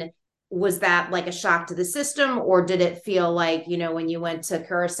 and then was that like a shock to the system, or did it feel like, when you went to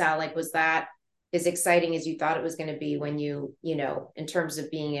Curacao, like, was that as exciting as you thought it was going to be when in terms of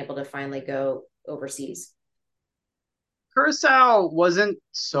being able to finally go overseas? Curacao wasn't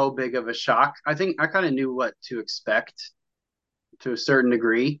so big of a shock. I think I kind of knew what to expect to a certain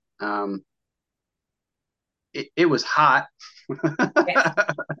degree. It was hot. Yeah,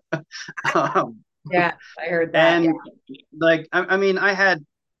 um, yeah, I heard that. and Yeah. like I mean,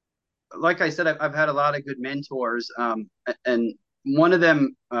 like I said, I've had a lot of good mentors, and one of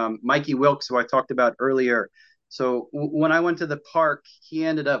them, Mikey Wilkes, who I talked about earlier. So when I went to the park, he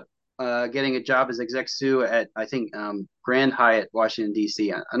ended up getting a job as exec sous at, I think, Grand Hyatt, Washington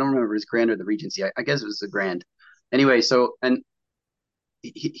D.C. I don't remember if it was Grand or the Regency. I guess it was the Grand. Anyway, so and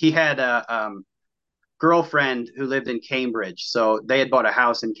he had girlfriend who lived in Cambridge. So they had bought a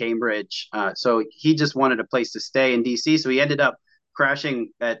house in Cambridge. So he just wanted a place to stay in DC. So he ended up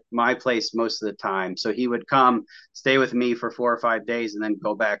crashing at my place most of the time. So he would come stay with me for 4 or 5 days and then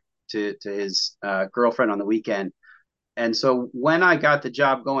go back to his girlfriend on the weekend. And so when I got the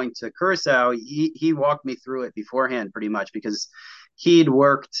job going to Curacao, he walked me through it beforehand pretty much because he'd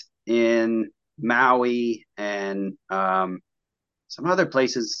worked in Maui and some other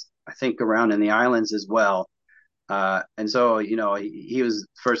places, I think, around in the islands as well. And so, he was the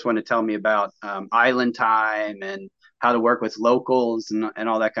first one to tell me about island time and how to work with locals and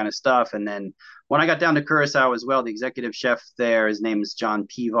all that kind of stuff. And then when I got down to Curacao as well, the executive chef there, his name is John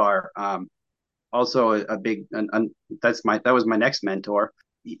Pivar, also a big, that was my next mentor.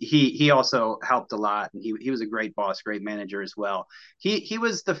 He also helped a lot. And he was a great boss, great manager as well. He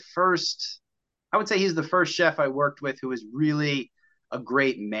was the first, I would say he's the first chef I worked with who was really a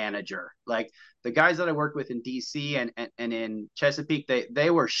great manager. Like the guys that I worked with in DC and in Chesapeake, they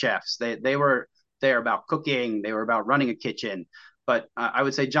were chefs. They were there about cooking. They were about running a kitchen. But I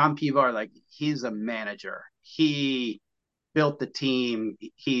would say John Pivar, like he's a manager. He built the team.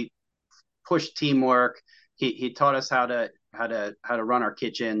 He pushed teamwork. He taught us how to run our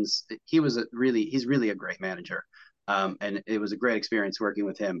kitchens. He's really a great manager. And it was a great experience working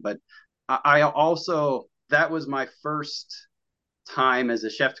with him. But I also, that was my first time as a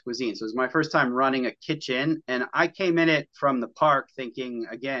chef de cuisine. So it was my first time running a kitchen. And I came in it from the park thinking,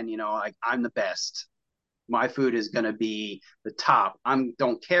 again, like I'm the best. My food is going to be the top.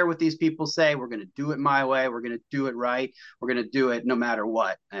 Don't care what these people say. We're going to do it my way. We're going to do it right. We're going to do it no matter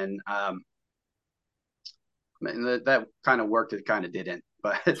what. And that kind of worked. It kind of didn't.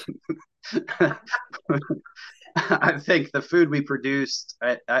 But I think the food we produced,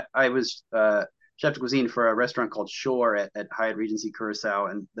 I was chef de cuisine for a restaurant called Shore at Hyatt Regency Curacao,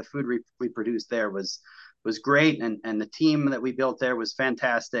 and the food we produced there was great, and the team that we built there was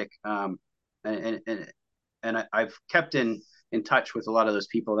fantastic. And I've kept in touch with a lot of those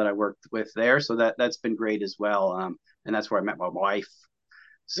people that I worked with there, so that's been great as well. And that's where I met my wife.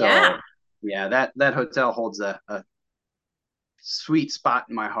 So yeah, that hotel holds a sweet spot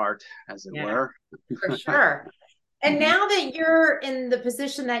in my heart, as it were. For sure. And now that you're in the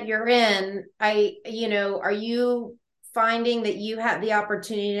position that you're in, are you finding that you have the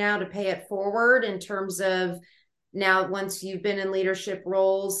opportunity now to pay it forward in terms of now, once you've been in leadership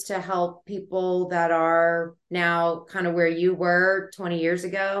roles, to help people that are now kind of where you were 20 years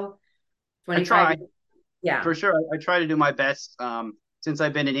ago, 25 years? Yeah. For sure. I try to do my best. Since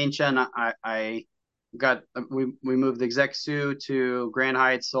I've been in Incheon, we moved the exec sous to Grand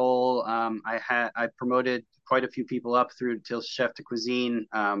Hyatt Seoul. I promoted quite a few people up through till chef de cuisine.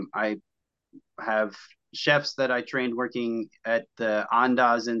 I have chefs that I trained working at the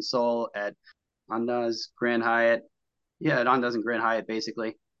Andaz in Seoul, at Andaz Grand Hyatt. Yeah, at Andaz and Grand Hyatt,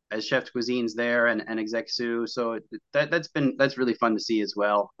 basically, as chef de cuisines there and exec sous. So that's really fun to see as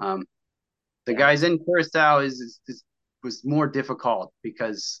well. The guys in Curacao was more difficult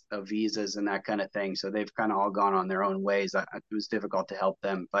because of visas and that kind of thing. So they've kind of all gone on their own ways. It was difficult to help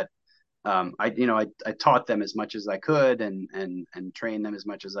them, but I taught them as much as I could and trained them as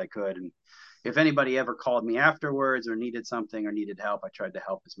much as I could. And if anybody ever called me afterwards or needed something or needed help, I tried to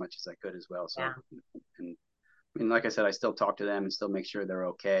help as much as I could as well. So, and I mean, like I said, I still talk to them and still make sure they're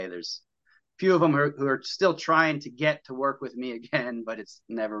okay. There's a few of them who are still trying to get to work with me again, but it's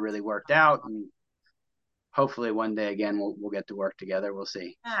never really worked out. And hopefully one day again we'll get to work together. We'll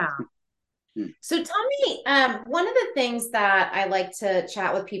see. Yeah. So tell me, one of the things that I like to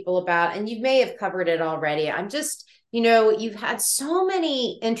chat with people about, and you may have covered it already, I'm just, you've had so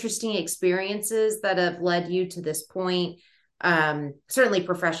many interesting experiences that have led you to this point. Certainly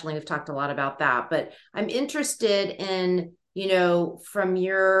professionally, we've talked a lot about that, but I'm interested in, from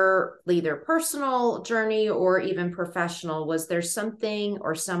your either personal journey or even professional, was there something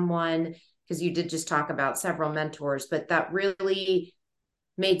or someone, because you did just talk about several mentors, but that really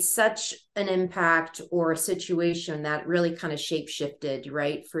made such an impact, or a situation that really kind of shape shifted,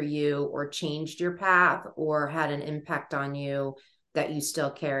 right, for you, or changed your path, or had an impact on you that you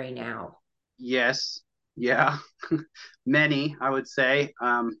still carry now? Yes. Yeah. Many, I would say.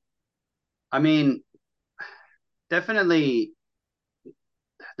 I mean, definitely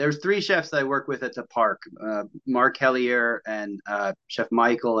there's 3 chefs that I work with at the park, Mark Hellier and Chef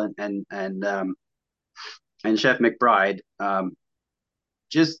Michael and Chef McBride.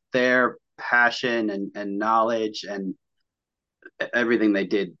 Just their passion and knowledge and everything they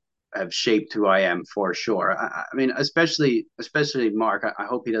did have shaped who I am, for sure. I mean, especially Mark. I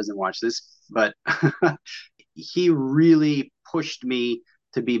hope he doesn't watch this, but he really pushed me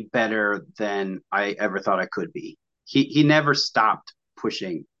to be better than I ever thought I could be. He never stopped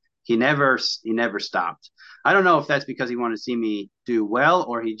pushing. He never stopped. I don't know if that's because he wanted to see me do well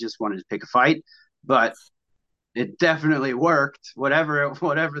or he just wanted to pick a fight, but it definitely worked. Whatever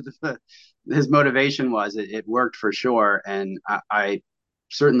his motivation was, it worked for sure, and I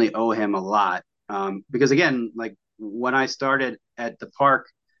certainly owe him a lot. Because again, like when I started at the park,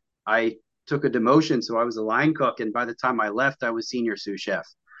 I took a demotion, so I was a line cook, and by the time I left, I was senior sous chef.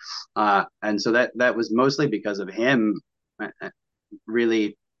 And so that was mostly because of him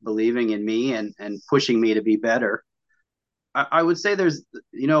really believing in me and pushing me to be better. I would say there's,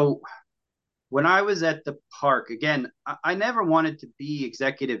 when I was at the park, again, I never wanted to be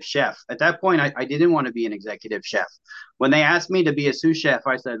executive chef. At that point, I didn't want to be an executive chef. When they asked me to be a sous chef,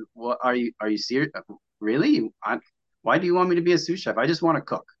 I said, "Well, are you serious? Really? Why do you want me to be a sous chef? I just want to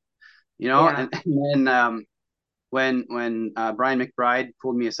cook." Yeah. And then when Brian McBride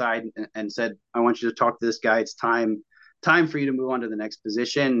pulled me aside and said, "I want you to talk to this guy. It's time for you to move on to the next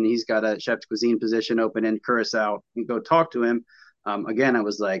position. And he's got a chef de cuisine position open in Curacao. And go talk to him." Again, I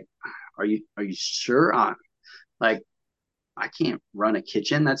was like, "Are you sure?" Like, I can't run a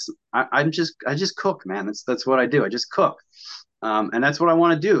kitchen. I just cook, man. That's what I do. I just cook, and that's what I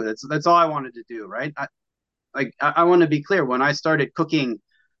want to do. That's all I wanted to do, right? I want to be clear. When I started cooking,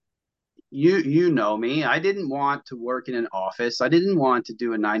 you know me. I didn't want to work in an office. I didn't want to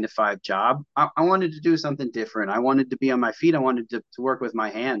do a 9 to 5 job. I wanted to do something different. I wanted to be on my feet. I wanted to work with my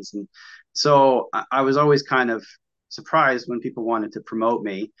hands, and so I was always kind of surprised when people wanted to promote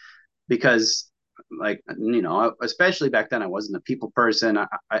me because, like, especially back then, I wasn't a people person. I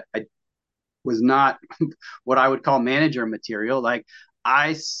was not what I would call manager material. Like,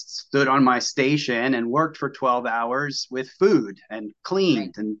 I stood on my station and worked for 12 hours with food and Right.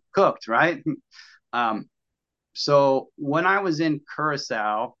 cleaned and cooked, right? Um, so when I was in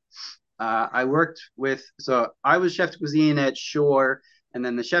Curacao, so I was chef de cuisine at Shore, and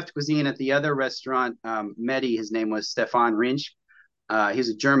then the chef de cuisine at the other restaurant, Medi, his name was Stefan Rinch. He's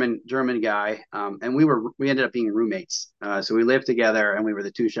a German guy, and we ended up being roommates. So we lived together, and we were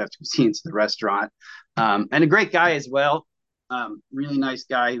the two chefs cuisines of the restaurant, and a great guy as well. Really nice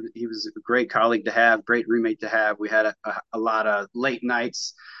guy. He was a great colleague to have, great roommate to have. We had a lot of late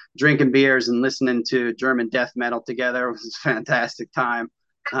nights, drinking beers and listening to German death metal together. It was a fantastic time.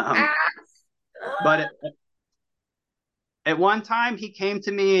 Um, but at one time, he came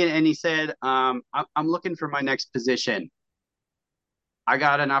to me and he said, "I'm looking for my next position. I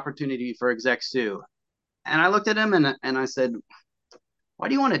got an opportunity for exec sous." And I looked at him and I said, "Why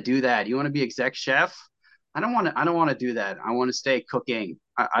do you want to do that? You want to be exec chef?" I don't want to do that. I want to stay cooking.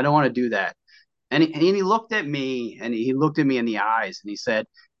 I don't want to do that." And he looked at me and he looked at me in the eyes and he said,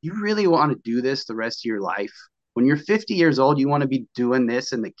 "You really want to do this the rest of your life? When you're 50 years old, you want to be doing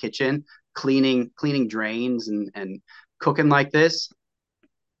this in the kitchen, cleaning drains and cooking like this?"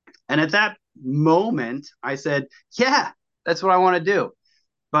 And at that moment, I said, "Yeah, that's what I want to do."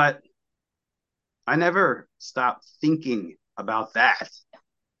 But I never stopped thinking about that.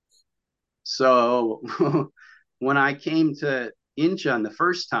 So when I came to Incheon the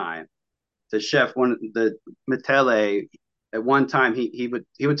first time, the chef, the Mitele, at one time he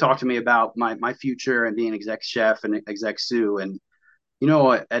would talk to me about my future and being exec chef and exec sous, and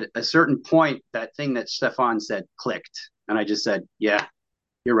at a certain point that thing that Stefan said clicked, and I just said, "Yeah,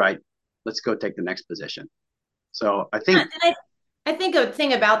 you're right. Let's go take the next position." So I Yeah, think and I think a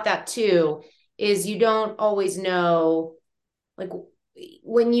thing about that too is you don't always know, like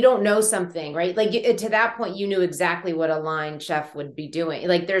when you don't know something, right? Like to that point, you knew exactly what a line chef would be doing.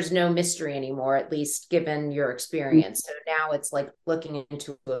 Like there's no mystery anymore, at least given your experience. So now it's like looking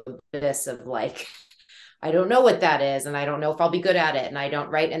into a abyss of like, I don't know what that is, and I don't know if I'll be good at it, and I don't,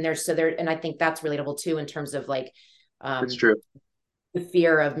 right? And and I think that's relatable too in terms of like it's um true. the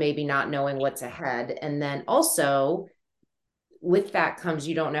fear of maybe not knowing what's ahead, and then also with that comes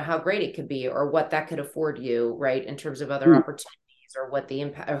you don't know how great it could be or what that could afford you, right? In terms of other Hmm, opportunities or what the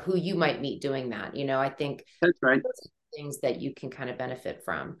impact or who you might meet doing that. I think that's right. those are things that you can kind of benefit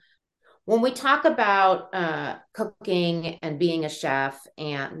from. When we talk about cooking and being a chef,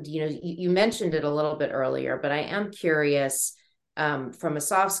 and you mentioned it a little bit earlier, but I am curious from a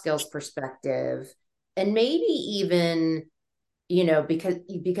soft skills perspective, and maybe even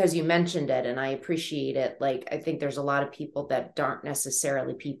because you mentioned it and I appreciate it. Like, I think there's a lot of people that aren't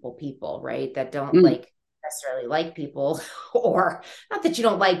necessarily people, right? That don't Hmm, like necessarily like people or not that you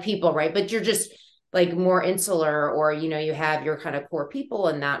don't like people, right? But you're just like more insular, or you have your kind of core people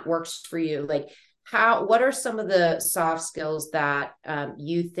and that works for you. Like, what are some of the soft skills that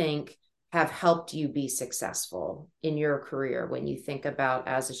you think have helped you be successful in your career when you think about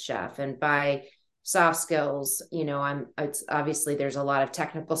as a chef? And by soft skills, it's obviously there's a lot of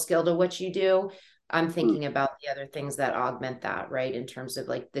technical skill to what you do. I'm thinking about the other things that augment that, right? In terms of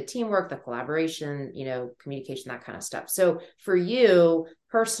like the teamwork, the collaboration, communication, that kind of stuff. So for you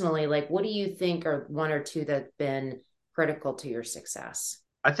personally, like, what do you think are one or two that have been critical to your success?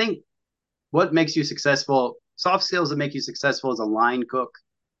 I think what makes you successful, soft skills that make you successful as a line cook,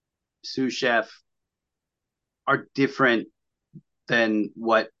 sous chef, are different than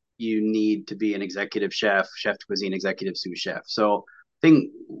what you need to be an executive chef, chef de cuisine, executive sous chef. So I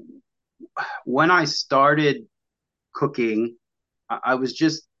think when I started cooking, I was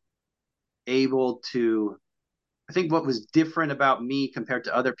just able to. I think what was different about me compared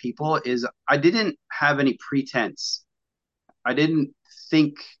to other people is I didn't have any pretense. I didn't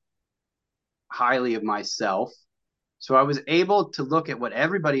think highly of myself. So I was able to look at what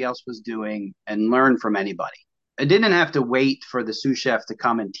everybody else was doing and learn from anybody. I didn't have to wait for the sous chef to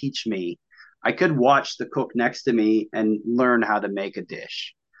come and teach me. I could watch the cook next to me and learn how to make a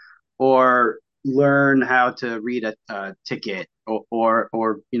dish, or learn how to read a ticket, or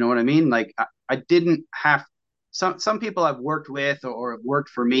you know what I mean? Like I didn't have some people I've worked with or have worked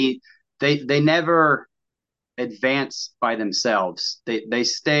for me, they never advance by themselves. They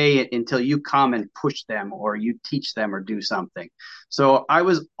stay until you come and push them or you teach them or do something. So I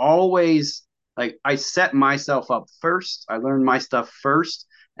was always like, I set myself up first. I learned my stuff first,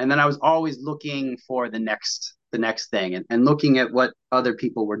 and then I was always looking for the next thing, and looking at what other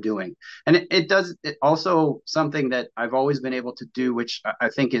people were doing. And it also something that I've always been able to do, which I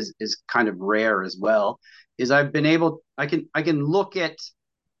think is kind of rare as well, is I can look at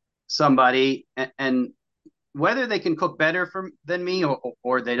somebody, and whether they can cook better than me,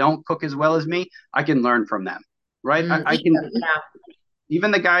 or they don't cook as well as me, I can learn from them, right? I can, Yeah.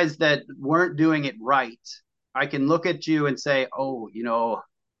 even the guys that weren't doing it right, I can look at you and say, oh,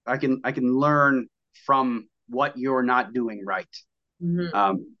 I can learn from what you're not doing right.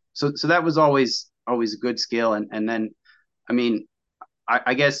 Mm-hmm. So that was always a good skill. And then, I mean,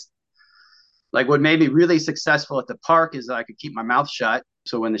 I guess like what made me really successful at the park is that I could keep my mouth shut.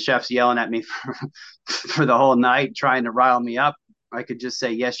 So when the chef's yelling at me for the whole night, trying to rile me up, I could just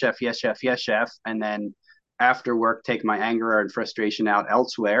say, yes, chef, yes, chef, yes, chef. And then after work, take my anger and frustration out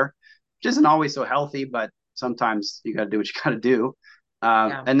elsewhere, which isn't always so healthy, but sometimes you got to do what you got to do.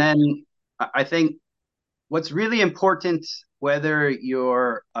 Yeah. And then I think what's really important, whether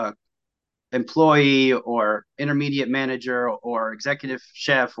you're a employee or intermediate manager or executive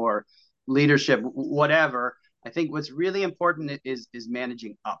chef or leadership, whatever, I think what's really important is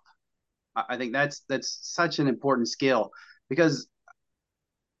managing up. I think that's such an important skill, because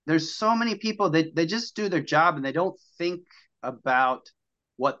there's so many people that they just do their job and they don't think about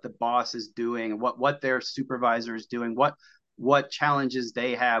what the boss is doing, what their supervisor is doing, what challenges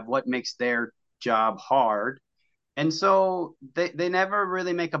they have, what makes their job hard. And so they never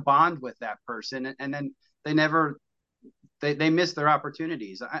really make a bond with that person, and then they never they miss their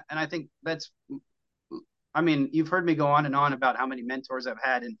opportunities. And I think that's, I mean, you've heard me go on and on about how many mentors I've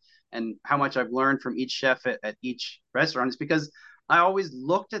had, and how much I've learned from each chef at each restaurant. It's because I always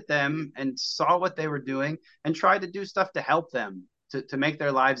looked at them and saw what they were doing and tried to do stuff to help them, to make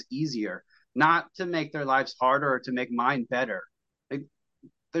their lives easier, not to make their lives harder or to make mine better. Like,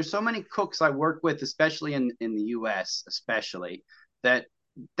 there's so many cooks I work with, especially in the US, especially, that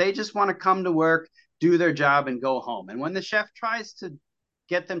they just want to come to work, do their job, and go home. And when the chef tries to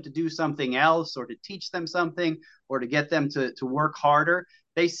get them to do something else, or to teach them something, or to get them to work harder,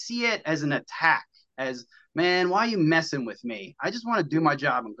 they see it as an attack, as, man, why are you messing with me? I just want to do my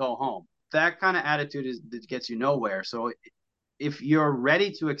job and go home. That kind of attitude that gets you nowhere. So if you're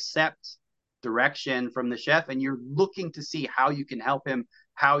ready to accept direction from the chef and you're looking to see how you can help him,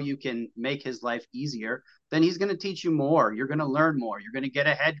 how you can make his life easier, then he's going to teach you more. You're going to learn more. You're going to get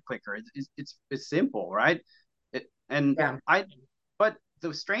ahead quicker. It's simple, right? And Yeah. but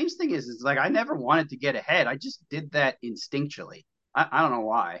the strange thing is like, I never wanted to get ahead. I just did that instinctually. I don't know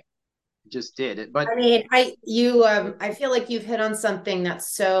why. I just did it. But I mean, I feel like you've hit on something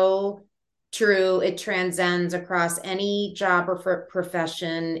that's so true. It transcends across any job or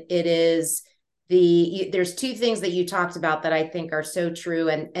profession. It is there's two things that you talked about that I think are so true,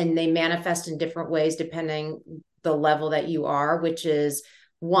 and they manifest in different ways depending the level that you are, which is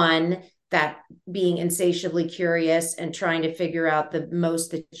one, that being insatiably curious and trying to figure out the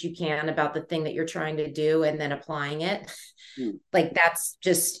most that you can about the thing that you're trying to do and then applying it. Like that's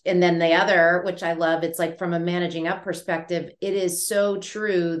just, and then the other, which I love, it's like from a managing up perspective, it is so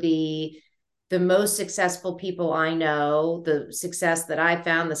true. the most successful people I know, the success that I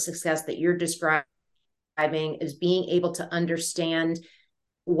found, the success that you're describing, is being able to understand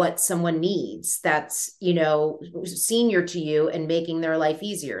what someone needs that's, senior to you, and making their life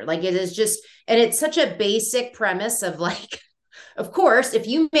easier. Like, it is just, and it's such a basic premise of like, of course, if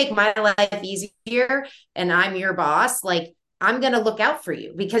you make my life easier and I'm your boss, like, I'm going to look out for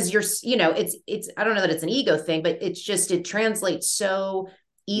you, because it's, I don't know that it's an ego thing, but it's just, it translates so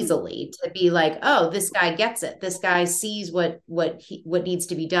easily to be like, oh, this guy gets it. This guy sees what needs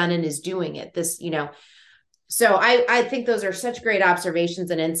to be done and is doing it. So I think those are such great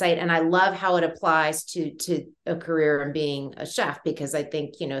observations and insight. And I love how it applies to a career and being a chef, because I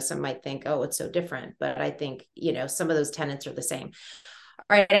think, some might think, oh, it's so different, but I think, some of those tenets are the same.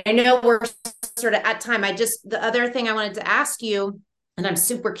 All right. I know we're sort of at time. The other thing I wanted to ask you, and I'm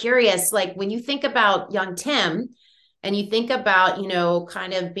super curious, like when you think about young Tim and you think about,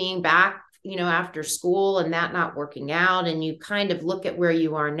 kind of being back, after school and that not working out, and you kind of look at where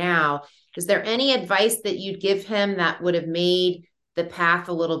you are now, is there any advice that you'd give him that would have made the path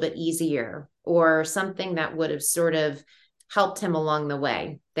a little bit easier, or something that would have sort of helped him along the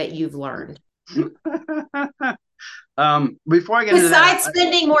way that you've learned? Before I get into that, besides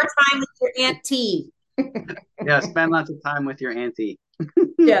spending more time with your Aunt T. Yeah, spend lots of time with your auntie.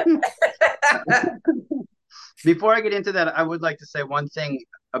 Yeah. Before I get into that, I would like to say one thing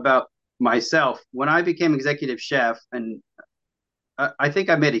about myself. When I became executive chef, and I think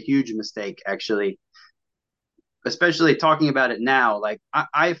I made a huge mistake, actually, especially talking about it now. Like,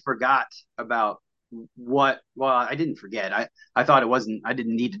 I forgot about well, I didn't forget. I thought I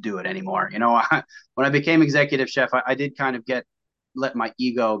didn't need to do it anymore. When I became executive chef, I did kind of let my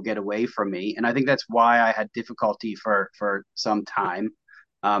ego get away from me. And I think that's why I had difficulty for some time,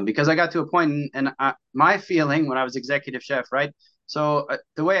 because I got to a point, and my feeling when I was executive chef, right? So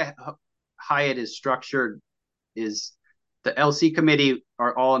the way Hyatt is structured is the LC committee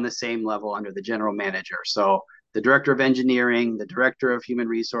are all on the same level under the general manager. So the director of engineering, the director of human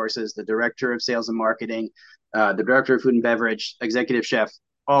resources, the director of sales and marketing, the director of food and beverage, executive chef,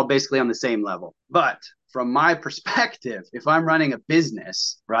 all basically on the same level. But from my perspective, if I'm running a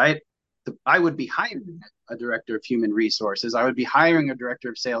business, right, I would be hiring a director of human resources. I would be hiring a director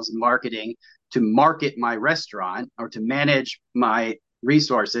of sales and marketing to market my restaurant, or to manage my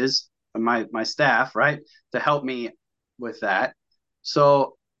resources, my staff, right, to help me with that.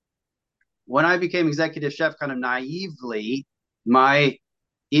 So when I became executive chef, kind of naively, my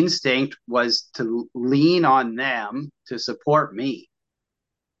instinct was to lean on them to support me,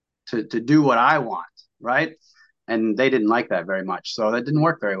 to do what I want, right? And they didn't like that very much, so that didn't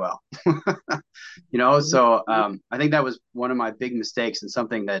work very well. So I think that was one of my big mistakes, and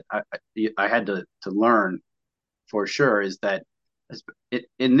something that I had to learn for sure, is that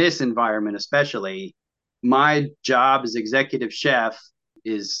in this environment especially, my job as executive chef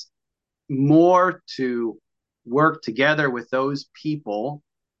is more to work together with those people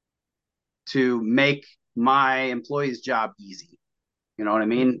to make my employees' job easy. You know what I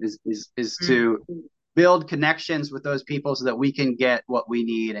mean? Is to build connections with those people so that we can get what we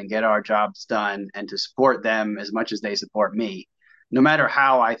need and get our jobs done, and to support them as much as they support me, no matter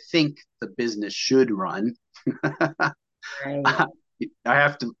how I think the business should run. Right.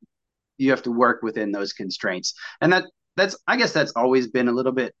 You have to work within those constraints. And that's I guess that's always been a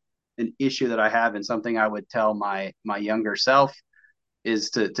little bit an issue that I have, and something I would tell my younger self,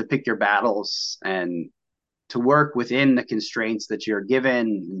 is to pick your battles, and to work within the constraints that you're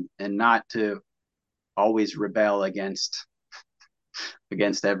given, and not to always rebel against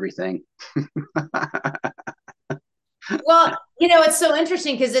everything. Well, it's so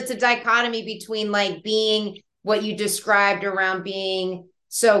interesting, because it's a dichotomy between like being what you described around being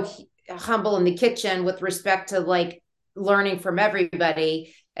so humble in the kitchen with respect to like learning from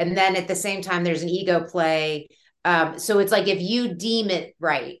everybody. And then at the same time, there's an ego play. So it's like, if you deem it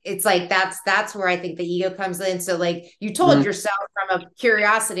right, it's like, that's where I think the ego comes in. So like, you told yourself from a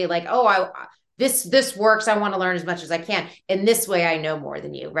curiosity, like, oh, this works. I want to learn as much as I can. In this way, I know more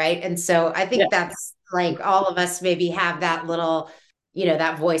than you. Right. And so I think that's like, all of us maybe have that little,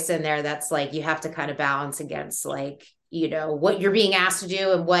 that voice in there that's like, you have to kind of balance against like, what you're being asked to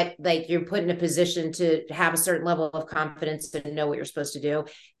do, and what like you're put in a position to have a certain level of confidence and know what you're supposed to do.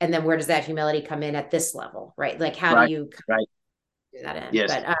 And then where does that humility come in at this level, right? Like, how do you do that in?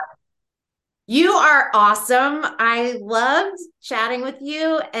 Yes. But you are awesome. I loved chatting with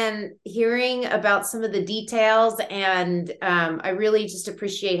you and hearing about some of the details. And I really just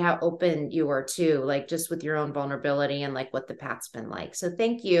appreciate how open you are too, like just with your own vulnerability and like what the path's been like. So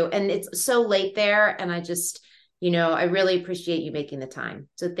thank you. And it's so late there, and I just, I really appreciate you making the time.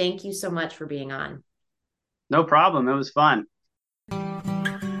 So thank you so much for being on. No problem. It was fun.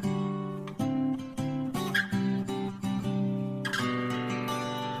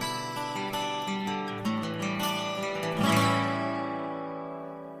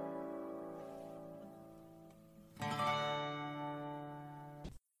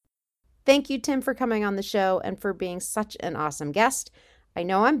 Thank you, Tim, for coming on the show and for being such an awesome guest. I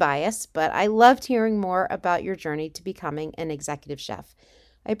know I'm biased, but I loved hearing more about your journey to becoming an executive chef.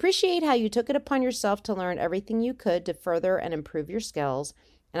 I appreciate how you took it upon yourself to learn everything you could to further and improve your skills.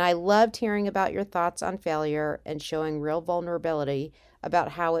 And I loved hearing about your thoughts on failure and showing real vulnerability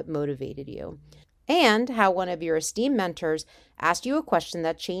about how it motivated you. And how one of your esteemed mentors asked you a question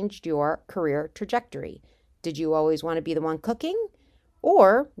that changed your career trajectory. Did you always want to be the one cooking?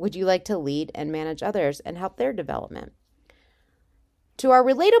 Or would you like to lead and manage others and help their development? To our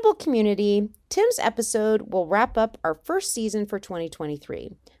relatable community, Tim's episode will wrap up our first season for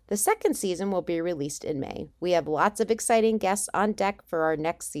 2023. The second season will be released in May. We have lots of exciting guests on deck for our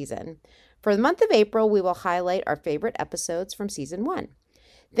next season. For the month of April, we will highlight our favorite episodes from season 1.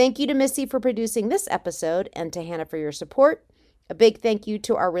 Thank you to Missy for producing this episode and to Hannah for your support. A big thank you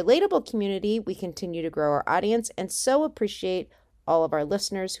to our relatable community. We continue to grow our audience and so appreciate all of our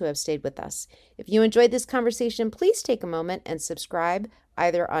listeners who have stayed with us. If you enjoyed this conversation, please take a moment and subscribe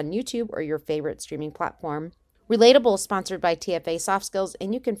either on YouTube or your favorite streaming platform. Relatable is sponsored by TFA Soft Skills,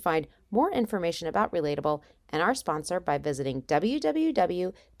 and you can find more information about Relatable and our sponsor by visiting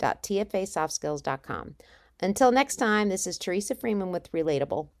www.tfasoftskills.com. Until next time, this is Teresa Freeman with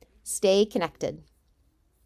Relatable. Stay connected.